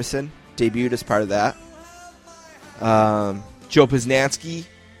Don Jameson debuted as part of that. Joe Poznansky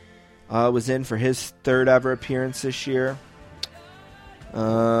was in for his third ever appearance this year.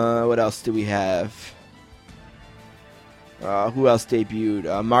 What else do we have? Who else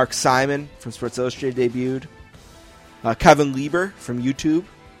debuted? Mark Simon from Sports Illustrated debuted. Kevin Lieber from YouTube.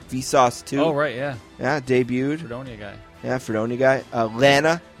 Vsauce 2. Oh, right, yeah. Yeah, debuted. Fredonia guy. Yeah, Fredonia guy.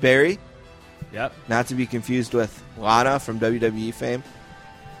 Lana Berry. Yep. Not to be confused with Lana from WWE fame.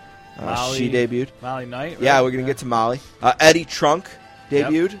 She debuted. Molly Knight, right? Yeah, we're going to get to Molly. Eddie Trunk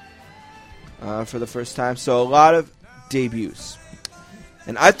debuted for the first time. So a lot of debuts.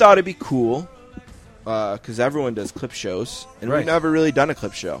 And I thought it'd be cool because everyone does clip shows, and Right. we've never really done a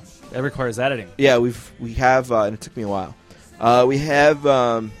clip show. That requires editing. Yeah, we have, and it took me a while. We have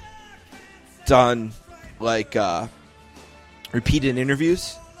done like repeated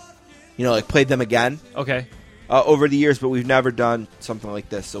interviews, like played them again Okay. over the years, but we've never done something like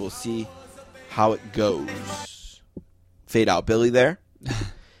this. So we'll see how it goes. Fade out, Billy there.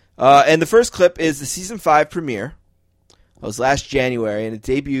 And the first clip is the season 5 premiere. It was last January, and it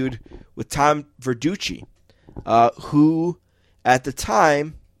debuted with Tom Verducci, who at the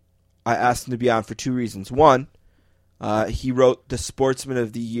time I asked him to be on for 2 reasons. One, he wrote the Sportsman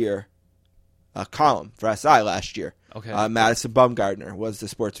of the Year column for SI last year. Okay. Madison Bumgarner was the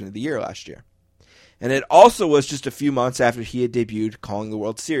Sportsman of the Year last year. And it also was just a few months after he had debuted calling the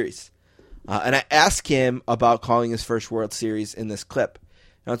World Series. And I asked him about calling his first World Series in this clip.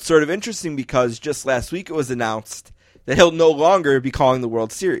 Now, it's sort of interesting because just last week it was announced that he'll no longer be calling the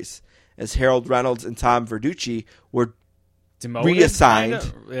World Series, as Harold Reynolds and Tom Verducci were Demoted, reassigned.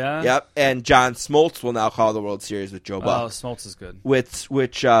 kinda? Yeah. Yep, and John Smoltz will now call the World Series with Joe Oh, Buck. Smoltz is good. Which,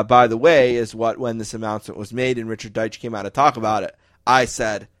 by the way, is what, when this announcement was made and Richard Deitch came out to talk about it, I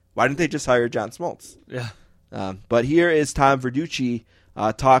said, why didn't they just hire John Smoltz? Yeah. But here is Tom Verducci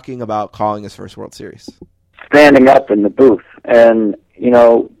talking about calling his first World Series. Standing up in the booth, and,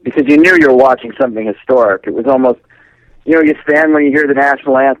 because you knew you were watching something historic. It was almost, you stand when you hear the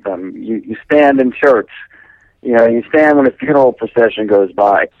national anthem. You stand in church. You stand when a funeral procession goes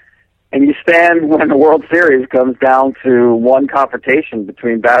by. And you stand when the World Series comes down to one confrontation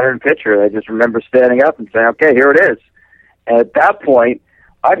between batter and pitcher. I just remember standing up and saying, okay, here it is. And at that point,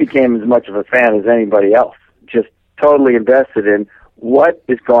 I became as much of a fan as anybody else, just totally invested in what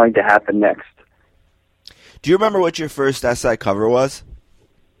is going to happen next. Do you remember what your first SI cover was?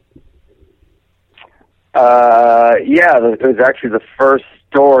 Yeah, it was actually the first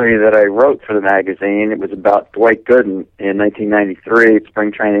story that I wrote for the magazine. It was about Dwight Gooden in 1993,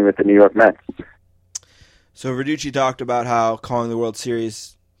 spring training with the New York Mets. So Verducci talked about how calling the World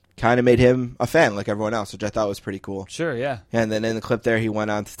Series kind of made him a fan like everyone else, which I thought was pretty cool. Sure, yeah. And then in the clip there, he went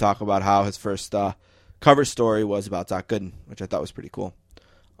on to talk about how his first cover story was about Doc Gooden, which I thought was pretty cool.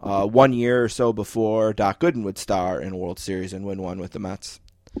 1 year or so before Doc Gooden would star in a World Series and win one with the Mets.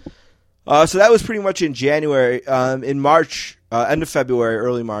 So that was pretty much in January. In March, end of February,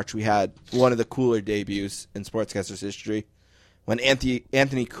 early March, we had one of the cooler debuts in Sportscasters history when Anthony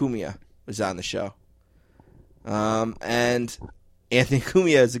Cumia was on the show. And Anthony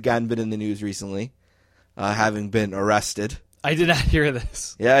Cumia has again been in the news recently, having been arrested. I did not hear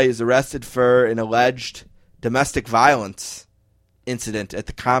this. Yeah, he was arrested for an alleged domestic violence incident at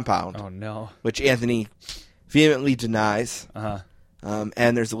the compound. Oh, no. Which Anthony vehemently denies. Uh-huh.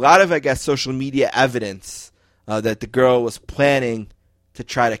 And there's a lot of, I guess, social media evidence that the girl was planning to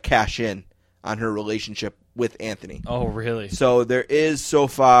try to cash in on her relationship with Anthony. Oh, really? So there is, so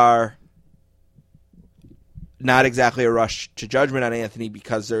far, not exactly a rush to judgment on Anthony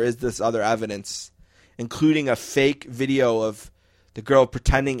because there is this other evidence, including a fake video of the girl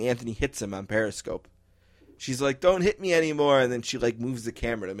pretending Anthony hits him on Periscope. She's like, don't hit me anymore, and then she moves the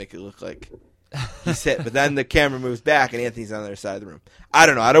camera to make it look like he's hit, but then the camera moves back and Anthony's on the other side of the room. I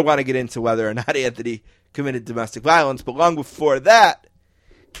don't know. I don't want to get into whether or not Anthony committed domestic violence, but long before that,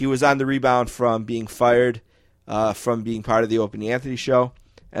 he was on the rebound from being fired from being part of the Opie and Anthony show.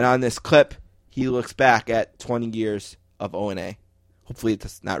 And on this clip, he looks back at 20 years of O&A. Hopefully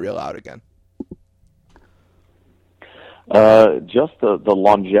it's not real loud again. Just the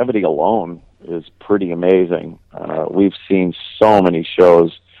longevity alone is pretty amazing. We've seen so many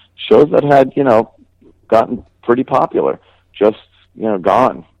shows that had, gotten pretty popular, just,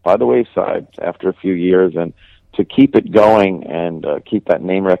 gone by the wayside after a few years. And to keep it going and keep that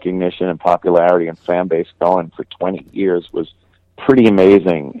name recognition and popularity and fan base going for 20 years was pretty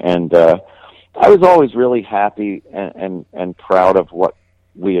amazing. And I was always really happy and proud of what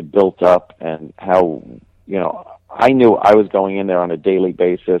we had built up and how, I knew I was going in there on a daily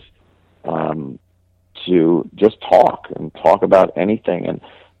basis to just talk about anything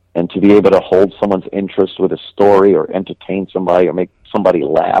and to be able to hold someone's interest with a story or entertain somebody or make somebody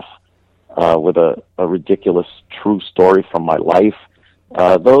laugh with a ridiculous true story from my life.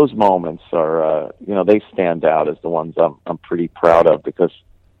 Those moments are, they stand out as the ones I'm pretty proud of because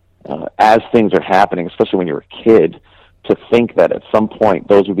as things are happening, especially when you're a kid, to think that at some point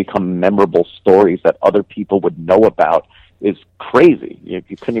those would become memorable stories that other people would know about is crazy. You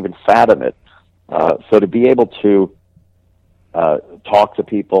couldn't even fathom it. So to be able to talk to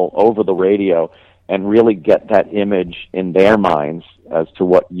people over the radio and really get that image in their minds as to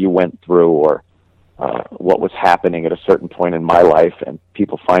what you went through or what was happening at a certain point in my life and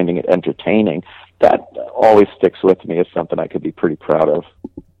people finding it entertaining, that always sticks with me as something I could be pretty proud of.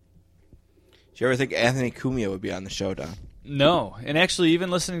 Did you ever think Anthony Cumia would be on the show, Don? No, and actually, even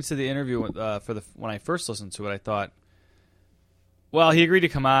listening to the interview when I first listened to it, I thought, well, he agreed to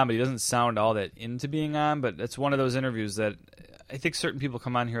come on, but he doesn't sound all that into being on. But it's one of those interviews that I think certain people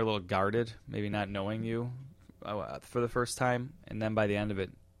come on here a little guarded, maybe not knowing you for the first time, and then by the end of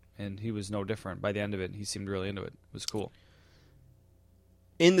it, and he was no different. By the end of it, he seemed really into it. It was cool.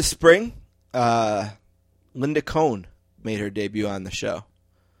 In the spring, Linda Cohn made her debut on the show.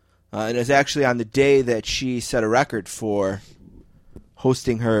 And it was actually on the day that she set a record for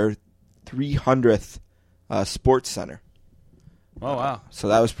hosting her 300th Sports Center. Oh, wow. So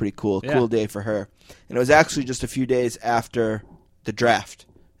that was pretty cool. Yeah. Cool day for her. And it was actually just a few days after the draft,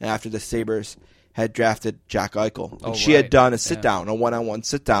 and after the Sabres had drafted Jack Eichel. And she had done a sit-down, a one-on-one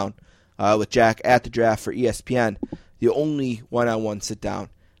sit-down with Jack at the draft for ESPN, the only one-on-one sit-down.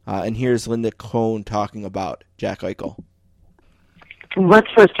 And here's Linda Cohn talking about Jack Eichel. Let's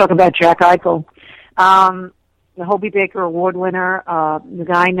first talk about Jack Eichel. The Hobie Baker Award winner. The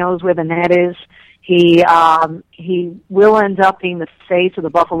guy knows where the net is. He will end up being the face of the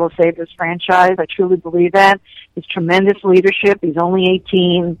Buffalo Sabres franchise. I truly believe that. His tremendous leadership. He's only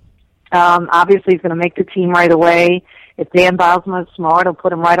 18. Obviously, he's going to make the team right away. If Dan Bylsma is smart, he'll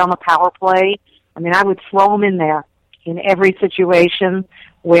put him right on the power play. I mean, I would throw him in there in every situation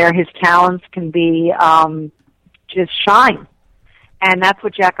where his talents can be just shine. And that's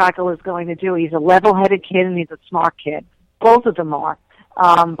what Jack Eichel is going to do. He's a level-headed kid, and he's a smart kid. Both of them are.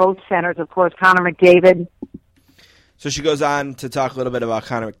 Both centers, of course, Connor McDavid. So she goes on to talk a little bit about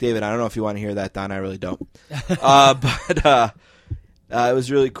Connor McDavid. I don't know if you want to hear that, Don. I really don't. But it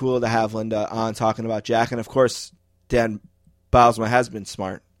was really cool to have Linda on talking about Jack. And, of course, Dan Bylsma has been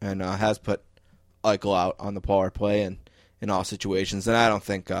smart and has put Eichel out on the power play and in all situations. And I don't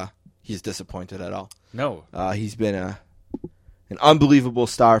think he's disappointed at all. No. He's been an unbelievable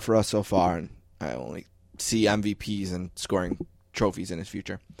star for us so far, and I only see MVPs and scoring trophies in his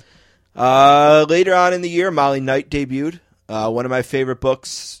future. Later on in the year, Molly Knight debuted. One of my favorite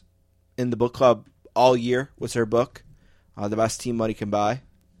books in the book club all year was her book, The Best Team Money Can Buy.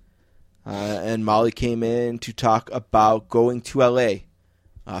 And Molly came in to talk about going to L.A.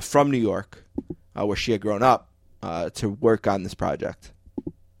 From New York, where she had grown up, to work on this project.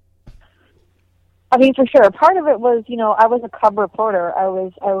 I mean, for sure. Part of it was, I was a cub reporter. I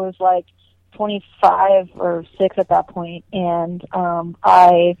was like 25 or 6 at that point, and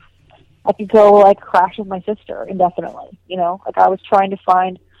I could go like crash with my sister indefinitely. Like I was trying to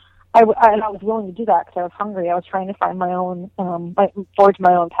find, and I was willing to do that because I was hungry. I was trying to find my own, forge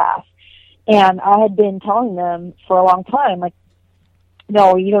my own path, and I had been telling them for a long time, like,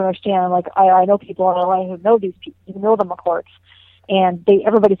 no, you don't understand. Like I know people in LA who know these people, who know the McCourts. And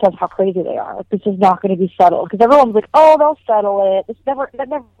everybody says how crazy they are. Like, this is not going to be settled. Because everyone's like, oh, they'll settle it. That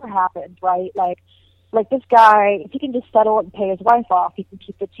never happens, right? Like this guy, if he can just settle it and pay his wife off, he can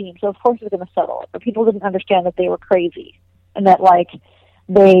keep the team. So, of course, he's going to settle it. But people didn't understand that they were crazy. And that,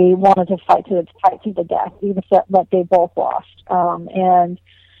 they wanted to fight to the death, even if that they both lost.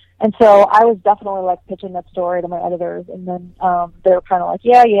 And so I was definitely, pitching that story to my editors. And then they were kind of like,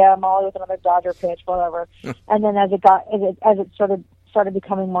 yeah, Molly with another Dodger pitch, whatever. And then as it started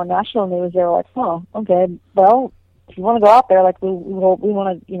becoming more national news, they were like, oh, okay, well, if you want to go out there, we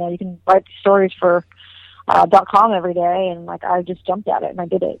want to, you can write stories for .com every day. And, I just jumped at it, and I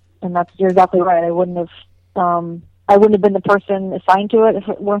did it. And you're exactly right. I wouldn't have been the person assigned to it if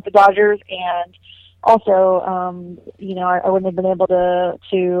it weren't the Dodgers. And also, I wouldn't have been able to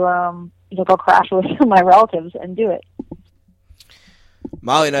go crash with my relatives and do it.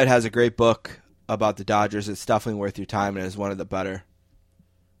 Molly Knight has a great book about the Dodgers. It's definitely worth your time, and is one of the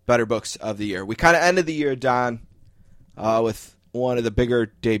better books of the year. We kind of ended the year, Don, with one of the bigger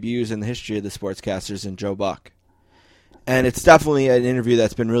debuts in the history of the sportscasters in Joe Buck. And it's definitely an interview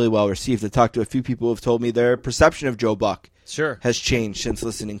that's been really well received. I talked to a few people who have told me their perception of Joe Buck has changed since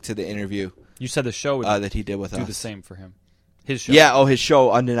listening to the interview. You said the show would that he did with us. Do the same for him. His show. Yeah, his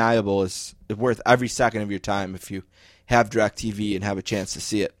show, Undeniable, is worth every second of your time if you have DirecTV and have a chance to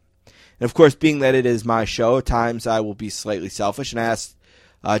see it. And, of course, being that it is my show, at times I will be slightly selfish. And I asked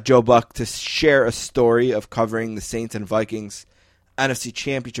Joe Buck to share a story of covering the Saints and Vikings NFC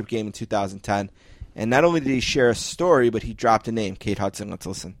Championship game in 2010. And not only did he share a story, but he dropped a name. Kate Hudson, let's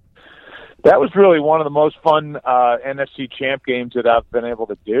listen. That was really one of the most fun NFC Champ games that I've been able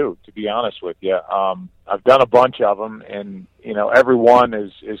to do, to be honest with you. I've done a bunch of them, and every one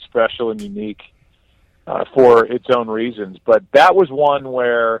is special and unique for its own reasons. But that was one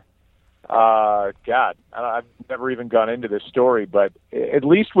where God, I've never even gone into this story, but at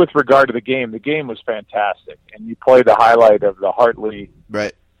least with regard to the game was fantastic. And you play the highlight of the Hartley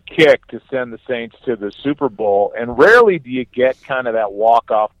kick to send the Saints to the Super Bowl, and rarely do you get kind of that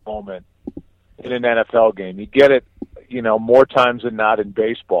walk-off moment in an NFL game. You get it, more times than not in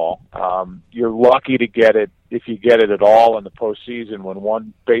baseball. You're lucky to get it, if you get it at all, in the postseason when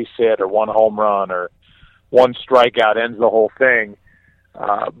one base hit or one home run or one strikeout ends the whole thing.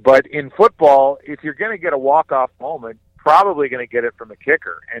 But in football, if you're going to get a walk-off moment, probably going to get it from the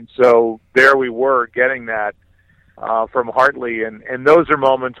kicker. And so there we were getting that from Hartley. And those are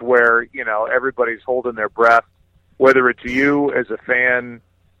moments where, everybody's holding their breath, whether it's you as a fan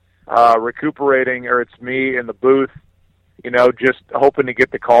recuperating or it's me in the booth, just hoping to get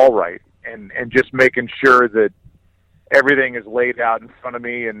the call right and just making sure that everything is laid out in front of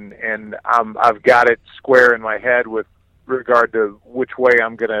me and I've got it square in my head with regard to which way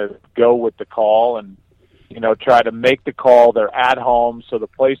I'm going to go with the call and, try to make the call. They're at home, so the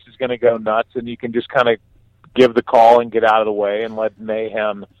place is going to go nuts, and you can just kind of give the call and get out of the way and let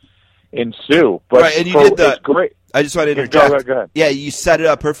mayhem ensue. But right, and you did that. Great. I just wanted to interject. Go ahead. Yeah, you set it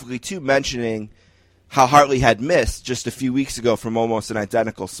up perfectly, too, mentioning how Hartley had missed just a few weeks ago from almost an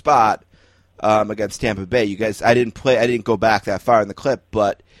identical spot against Tampa Bay. You guys, I didn't go back that far in the clip,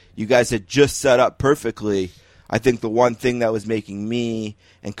 but you guys had just set up perfectly. I think the one thing that was making me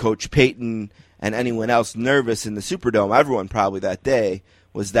and Coach Peyton and anyone else nervous in the Superdome, everyone probably that day,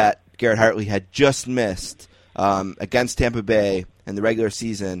 was that Garrett Hartley had just missed against Tampa Bay in the regular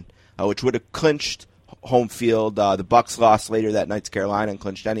season, which would have clinched home field. The Bucs lost later that night to Carolina and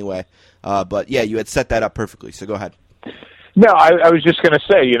clinched anyway. But, yeah, you had set that up perfectly, so go ahead. No, I was just going to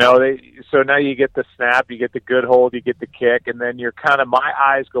say, so now you get the snap, you get the good hold, you get the kick, and then you're kind of, my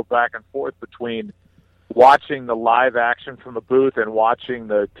eyes go back and forth between watching the live action from the booth and watching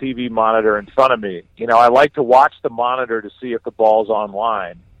the TV monitor in front of me. I like to watch the monitor to see if the ball's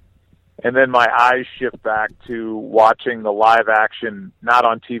online. And then my eyes shift back to watching the live action, not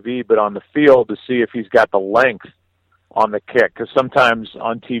on TV, but on the field to see if he's got the length on the kick. Because sometimes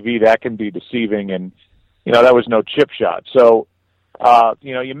on TV that can be deceiving, and, that was no chip shot. So,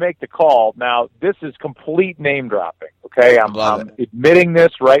 you make the call. Now, this is complete name dropping, okay? I'm admitting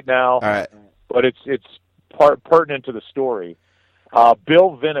this right now. All right. But it's pertinent to the story.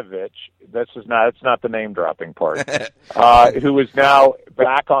 Bill Vinovich, it's not the name dropping part, who is now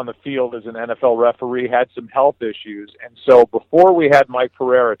back on the field as an NFL referee, had some health issues, and so before we had Mike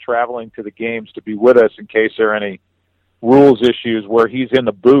Pereira traveling to the games to be with us in case there are any rules issues where he's in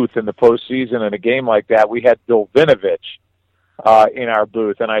the booth in the postseason in a game like that, we had Bill Vinovich in our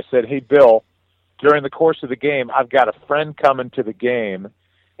booth, and I said, "Hey, Bill, during the course of the game, I've got a friend coming to the game,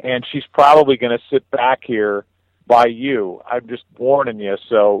 and she's probably going to sit back here by you. I'm just warning you,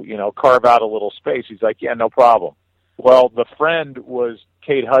 so, carve out a little space." He's like, "Yeah, no problem." Well, the friend was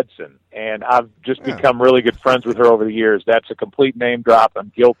Kate Hudson, and I've just become really good friends with her over the years. That's a complete name drop.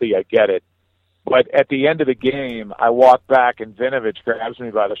 I'm guilty. I get it. But at the end of the game, I walk back, and Vinovich grabs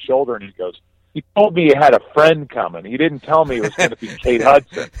me by the shoulder, and he goes, "You told me you had a friend coming. You didn't tell me it was going to be Kate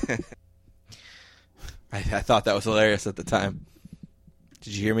Hudson." I thought that was hilarious at the time.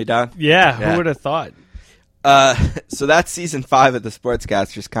 Did you hear me, Don? Yeah, who would have thought? So that's season 5 of the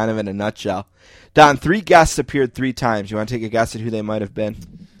Sportscasters, kind of in a nutshell. Don, 3 guests appeared 3 times. You want to take a guess at who they might have been?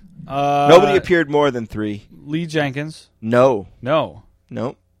 Nobody appeared more than 3. Lee Jenkins. No.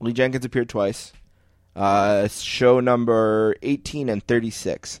 Nope. Lee Jenkins appeared twice. Show number 18 and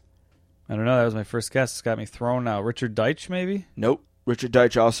 36. I don't know. That was my first guess. It's got me thrown now. Richard Deitch, maybe? Nope. Richard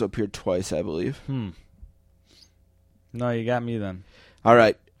Deitch also appeared twice, I believe. No, you got me then. All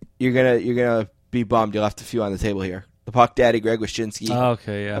right. You're gonna be bummed. You left a few on the table here. The Puck Daddy, Greg Wyshynski,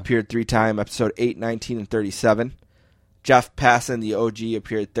 appeared 3 times, episode 8, 19, and 37. Jeff Passan, the OG,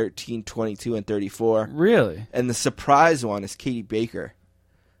 appeared 13, 22, and 34. Really? And the surprise one is Katie Baker,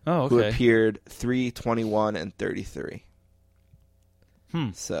 who appeared 3, 21, and 33.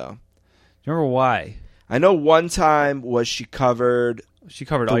 So, do you remember why? I know one time was she covered the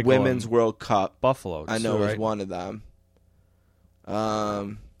Eichel Women's World Cup. Buffalo. I know it was one of them.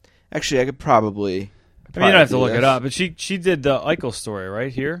 Actually, I could probably. I mean, you don't have to look it up, but she did the Eichel story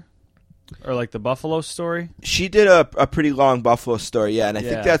right here, or like the Buffalo story. She did a pretty long Buffalo story, yeah, and I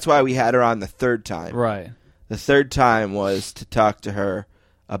think that's why we had her on the 3rd time. Right. The 3rd time was to talk to her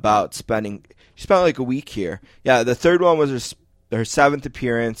about spending. She spent like a week here. Yeah, the 3rd one was her 7th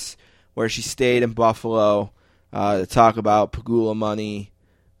appearance, where she stayed in Buffalo to talk about Pagula money,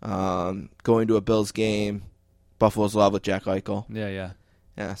 going to a Bills game, Buffalo's love with Jack Eichel. Yeah.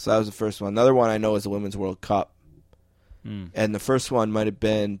 Yeah, so that was the first one. Another one I know is the Women's World Cup. And the first one might have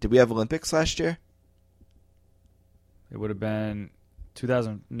been, did we have Olympics last year? It would have been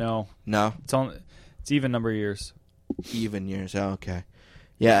 2000. No. It's even number of years. Even years. Oh, okay.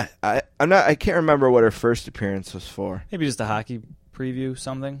 Yeah, I can't remember what her first appearance was for. Maybe just a hockey preview,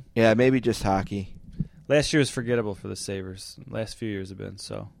 something. Yeah, maybe just hockey. Last year was forgettable for the Sabres. Last few years have been,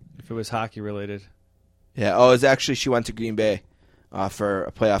 so if it was hockey related. Yeah, it was actually, she went to Green Bay for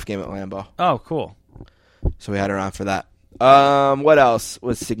a playoff game at Lambeau. Oh, cool. So we had her on for that. What else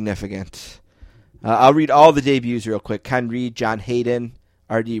was significant? I'll read all the debuts real quick. Ken Reed, John Hayden,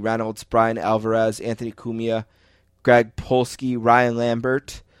 R.D. Reynolds, Brian Alvarez, Anthony Cumia, Greg Polsky, Ryan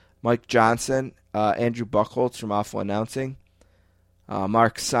Lambert, Mike Johnson, Andrew Buchholz from Awful Announcing,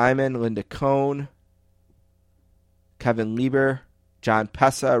 Mark Simon, Linda Cohn, Kevin Lieber, John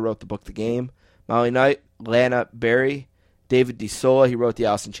Pessa wrote the book The Game, Molly Knight, Lana Berry, David DiSola, he wrote the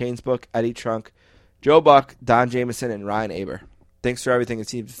Alice in Chains book, Eddie Trunk, Joe Buck, Don Jameson, and Ryan Aber. Thanks for everything in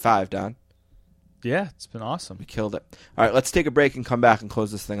Season 5, Don. Yeah, it's been awesome. We killed it. All right, let's take a break and come back and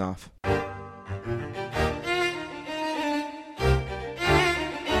close this thing off.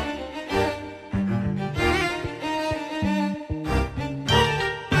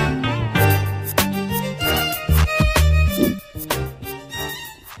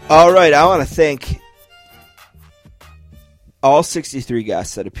 All right, I want to thank all 63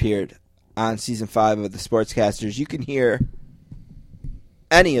 guests that appeared on Season 5 of the Sportscasters. You can hear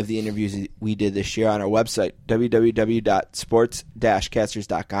any of the interviews we did this year on our website,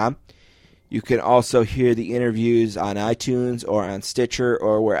 www.sports-casters.com. You can also hear the interviews on iTunes or on Stitcher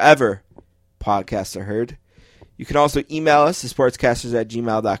or wherever podcasts are heard. You can also email us,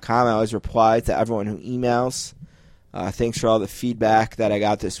 thesportscasters@gmail.com. I always reply to everyone who emails. Thanks for all the feedback that I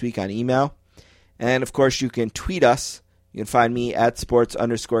got this week on email. And, of course, you can tweet us. You can find me at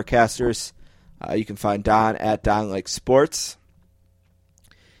sports_casters. You can find Don at DonLikeSports.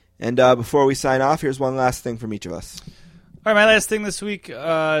 And before we sign off, here's one last thing from each of us. All right, my last thing this week,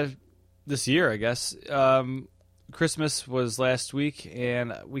 this year, I guess. Christmas was last week,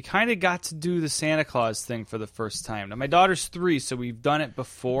 and we kind of got to do the Santa Claus thing for the first time. Now, my daughter's 3, so we've done it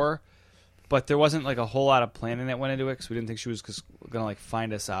before, but there wasn't like a whole lot of planning that went into it because we didn't think she was going to like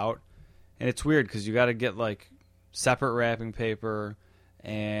find us out. And it's weird because you got to get like separate wrapping paper,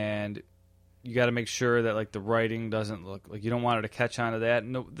 and you got to make sure that like the writing doesn't look like you don't want her to catch on to that.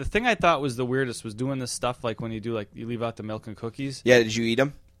 And the thing I thought was the weirdest was doing this stuff like when you do like you leave out the milk and cookies. Yeah, did you eat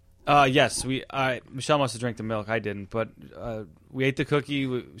them? Yes, Michelle must have drank the milk. I didn't, but we ate the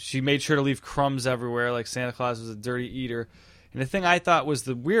cookie. She made sure to leave crumbs everywhere, like Santa Claus was a dirty eater. And the thing I thought was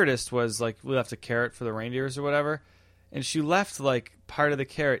the weirdest was like we left a carrot for the reindeers or whatever, and she left like part of the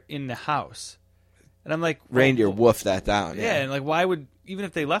carrot in the house. And I'm like, reindeer woofed that down. Yeah, and like why would, even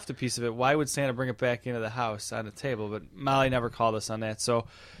if they left a piece of it, why would Santa bring it back into the house on the table? But Molly never called us on that. So,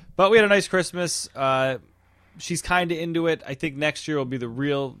 but we had a nice Christmas. She's kind of into it. I think next year will be the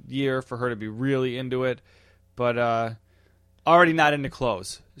real year for her to be really into it. But already not into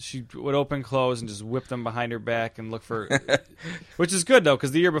clothes. She would open clothes and just whip them behind her back and look for, which is good though,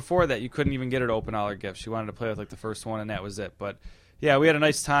 because the year before that you couldn't even get her to open all her gifts. She wanted to play with like the first one, and that was it. But yeah, we had a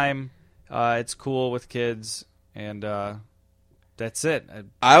nice time. It's cool with kids, and that's it.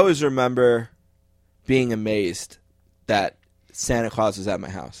 I always remember being amazed that Santa Claus was at my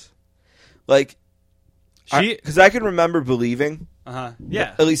house. Like, because I can remember believing,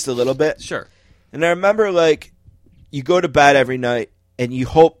 yeah, at least a little bit. Sure. And I remember, like, you go to bed every night, and you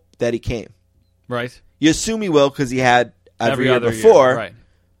hope that he came. Right. You assume he will because he had every year before. Year. Right.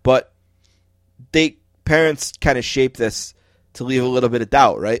 But parents kind of shape this to leave a little bit of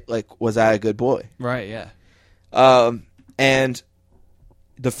doubt, right? Like, was I a good boy? Right, yeah. And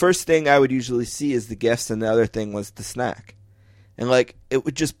the first thing I would usually see is the gifts, and the other thing was the snack. And, like, it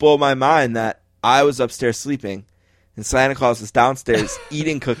would just blow my mind that I was upstairs sleeping, and Santa Claus was downstairs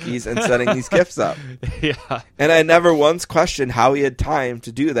eating cookies and setting these gifts up. Yeah. And I never once questioned how he had time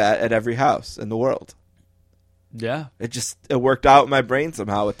to do that at every house in the world. Yeah. It worked out in my brain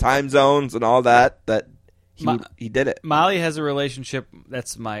somehow with time zones and all that he did it. Molly has a relationship,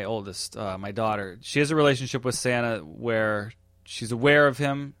 that's my oldest, my daughter. She has a relationship with Santa where she's aware of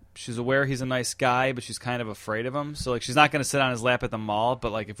him. She's aware he's a nice guy, but she's kind of afraid of him. So, like, she's not going to sit on his lap at the mall,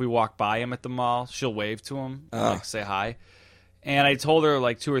 but, like, if we walk by him at the mall, she'll wave to him, like, say hi. And I told her,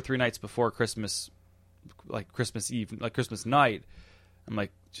 like, 2 or 3 nights before Christmas, like, Christmas Eve, like, Christmas night, I'm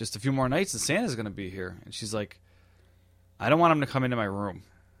like, just a few more nights and Santa's going to be here. And she's like, I don't want him to come into my room.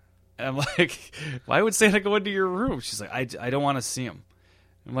 And I'm like, why would Santa go into your room? She's like, I don't want to see him.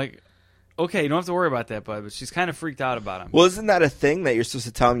 I'm like, okay, you don't have to worry about that, bud. But she's kind of freaked out about him. Well, isn't that a thing that you're supposed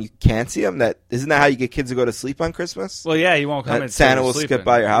to tell him you can't see him? Isn't that how you get kids to go to sleep on Christmas? Well, yeah, he won't come in. Santa will skip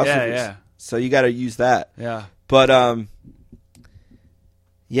by your house. Yeah. So you got to use that. Yeah. But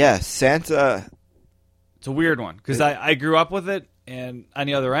yeah, Santa. It's a weird one because I grew up with it, and on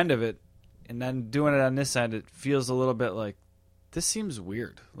the other end of it, and then doing it on this end, it feels a little bit like this seems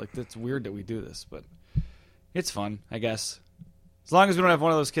weird. Like it's weird that we do this, but it's fun, I guess. As long as we don't have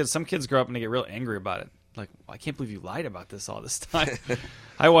one of those kids. Some kids grow up and they get real angry about it. Like, I can't believe you lied about this all this time.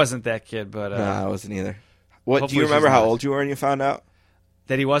 I wasn't that kid, but... no, I wasn't either. What do you remember how old you were when you found out?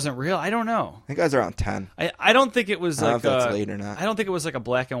 That he wasn't real? I don't know. I think I was around 10. I don't think it was I don't know if that's late or not. I don't think it was like a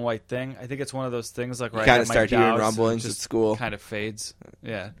black and white thing. I think it's one of those things like where you kind of start hearing rumblings at school. Kind of fades.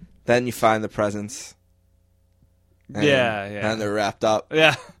 Yeah. Then you find the presents. And they're wrapped up.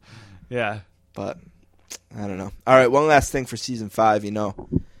 Yeah. Yeah. But... I don't know. All right, one last thing for Season 5. I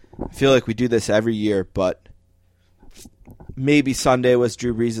feel like we do this every year, but maybe Sunday was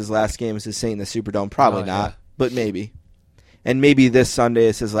Drew Brees' last game as a Saint in the Superdome. Probably not, but maybe. And maybe this Sunday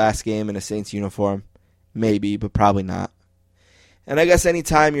is his last game in a Saints uniform. Maybe, but probably not. And I guess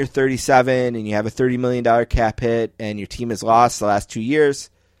anytime you're 37 and you have a $30 million cap hit and your team has lost the last 2 years,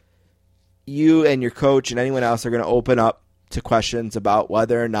 you and your coach and anyone else are going to open up to questions about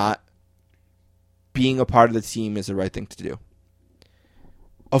whether or not being a part of the team is the right thing to do.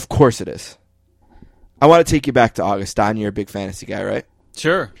 Of course it is. I want to take you back to August. Don, you're a big fantasy guy, right?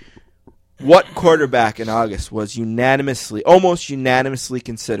 Sure. What quarterback in August was almost unanimously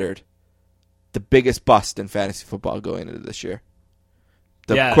considered the biggest bust in fantasy football going into this year?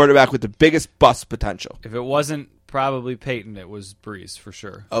 The quarterback with the biggest bust potential. If it wasn't probably Peyton, it was Brees for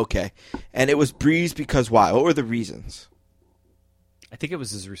sure. Okay. And it was Brees because why? What were the reasons? I think it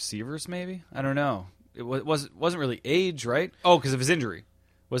was his receivers, maybe. I don't know. It wasn't really age, right? Oh, because of his injury.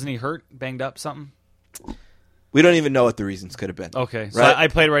 Wasn't he hurt, banged up, something? We don't even know what the reasons could have been. Okay, so right? I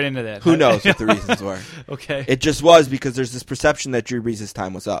played right into that. Who knows what the reasons were? Okay. It just was because there's this perception that Drew Brees'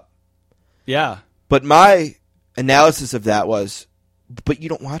 time was up. Yeah. But my analysis of that was, but you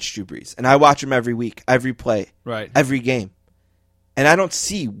don't watch Drew Brees. And I watch him every week, every play, every game. And I don't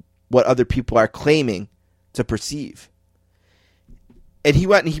see what other people are claiming to perceive. And he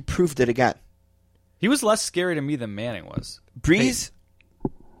went and he proved it again. He was less scary to me than Manning was. Brees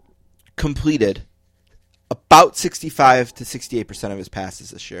completed about 65 to 68% of his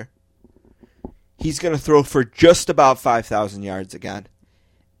passes this year. He's going to throw for just about 5,000 yards again.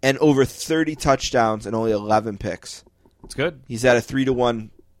 And over 30 touchdowns and only 11 picks. That's good. He's at a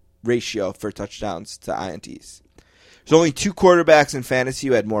 3-to-1 ratio for touchdowns to INTs. There's only 2 quarterbacks in fantasy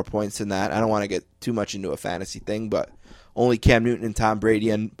who had more points than that. I don't want to get too much into a fantasy thing, but only Cam Newton and Tom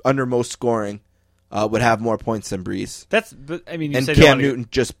Brady, and under most scoring, would have more points than Brees. You said Cam Newton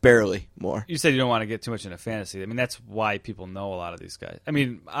just barely more. You said you don't want to get too much into fantasy. I mean, that's why people know a lot of these guys. I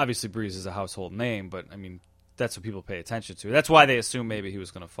mean, obviously Brees is a household name, but I mean, that's what people pay attention to. That's why they assume maybe he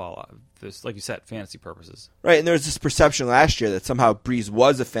was going to fall off. This, like you said, fantasy purposes. Right, and there was this perception last year that somehow Brees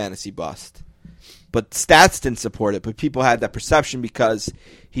was a fantasy bust. But stats didn't support it, but people had that perception because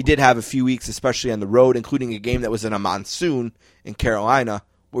he did have a few weeks, especially on the road, including a game that was in a monsoon in Carolina,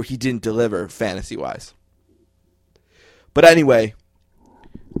 where he didn't deliver fantasy-wise. But anyway,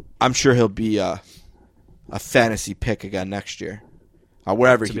 I'm sure he'll be a fantasy pick again next year,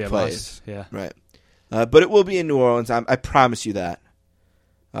 wherever he plays. Yeah. Right. But it will be in New Orleans. I promise you that.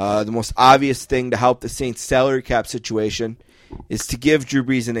 The most obvious thing to help the Saints' salary cap situation is to give Drew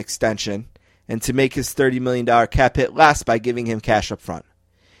Brees an extension and to make his $30 million cap hit less by giving him cash up front.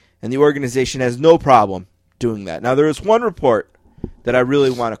 And the organization has no problem doing that. Now, there is one report that I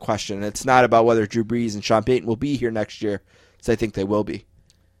really want to question, and it's not about whether Drew Brees and Sean Payton will be here next year, because I think they will be.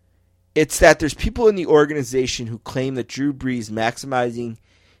 It's that there's people in the organization who claim that Drew Brees maximizing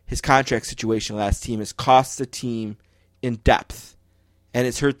his contract situation last team has cost the team in depth, and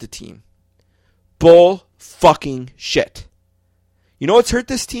it's hurt the team. Bull fucking shit. You know what's hurt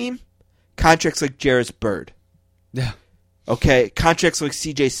this team? Contracts like Jarvis Bird. Yeah. Okay, contracts like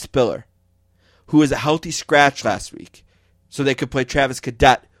C.J. Spiller, who was a healthy scratch last week, so they could play Travis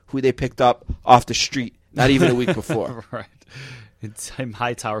Cadet, who they picked up off the street not even a week before. Right. It's Tim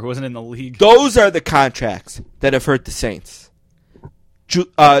Hightower, who wasn't in the league. Those are the contracts that have hurt the Saints.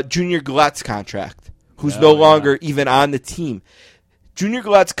 Junior Galette's contract, who's no longer even on the team. Junior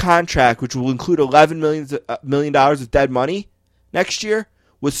Galette's contract, which will include $11 million of dead money next year,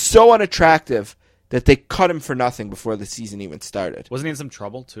 was so unattractive that they cut him for nothing before the season even started. Wasn't he in some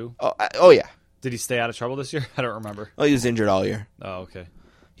trouble, too? Oh yeah. Did he stay out of trouble this year? I don't remember. Oh, he was injured all year. Oh, okay.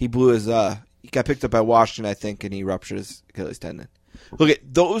 He blew his... he got picked up by Washington, I think, and he ruptured his Achilles tendon. Look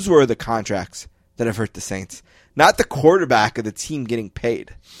at those were the contracts that have hurt the Saints, not the quarterback of the team getting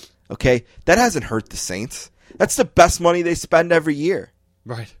paid. Okay, that hasn't hurt the Saints. That's the best money they spend every year.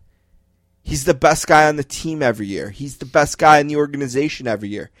 Right. He's the best guy on the team every year. He's the best guy in the organization every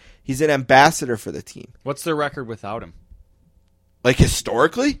year. He's an ambassador for the team. What's their record without him? Like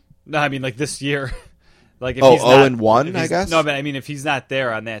historically? No, I mean like this year. Like if 0-1, I guess. No, but I mean if he's not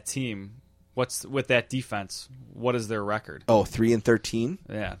there on that team, what's with that defense? What is their record? 3-13.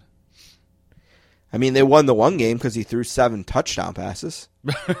 Yeah. I mean, they won the one game because he threw 7 touchdown passes.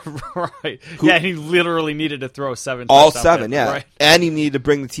 Right. Yeah, he literally needed to throw 7 all touchdown 7, passes. yeah. Right. And he needed to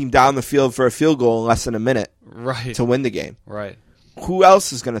bring the team down the field for a field goal in less than a minute. Right. To win the game. Right. Who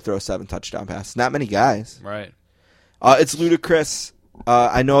else is going to throw 7 touchdown passes? Not many guys. Right. It's ludicrous.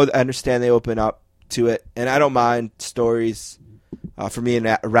 I understand they open up to it, and I don't mind stories for me and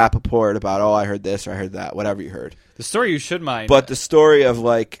Rappaport about, I heard this or I heard that, whatever you heard. The story you should mind. But the story of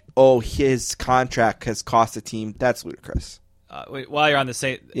his contract has cost the team, that's ludicrous. Wait, while you're on the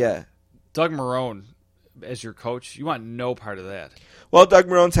same... Yeah. Doug Marrone, as your coach, you want no part of that. Well, Doug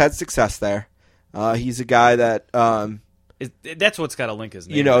Marrone's had success there. He's a guy that... that's what's got to link his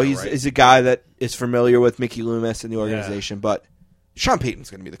name. He's a guy that is familiar with Mickey Loomis and the organization, but Sean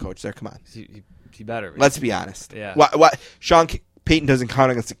Payton's going to be the coach there. Come on. He better be. Let's be honest. Yeah. Why Sean Payton doesn't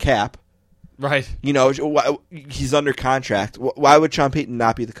count against the cap. Right. He's under contract. Why would Sean Payton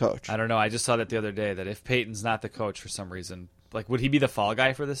not be the coach? I don't know. I just saw that the other day, that if Payton's not the coach for some reason, would he be the fall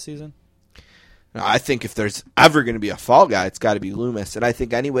guy for this season? No, I think if there's ever going to be a fall guy, it's got to be Loomis. And I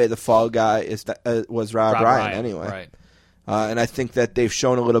think anyway the fall guy was Rob Ryan anyway. Right. And I think that they've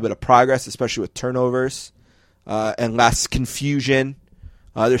shown a little bit of progress, especially with turnovers and less confusion.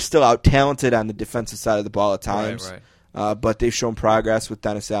 They're still out-talented on the defensive side of the ball at times. Right. But they've shown progress with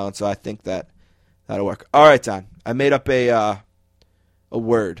Dennis Allen, so I think that'll work. All right, Don. I made up a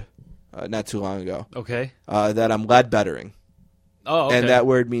word not too long ago. Okay. That I'm lead-bettering. Oh, okay. And that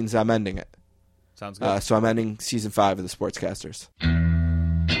word means I'm ending it. Sounds good. So I'm ending Season 5 of the Sportscasters.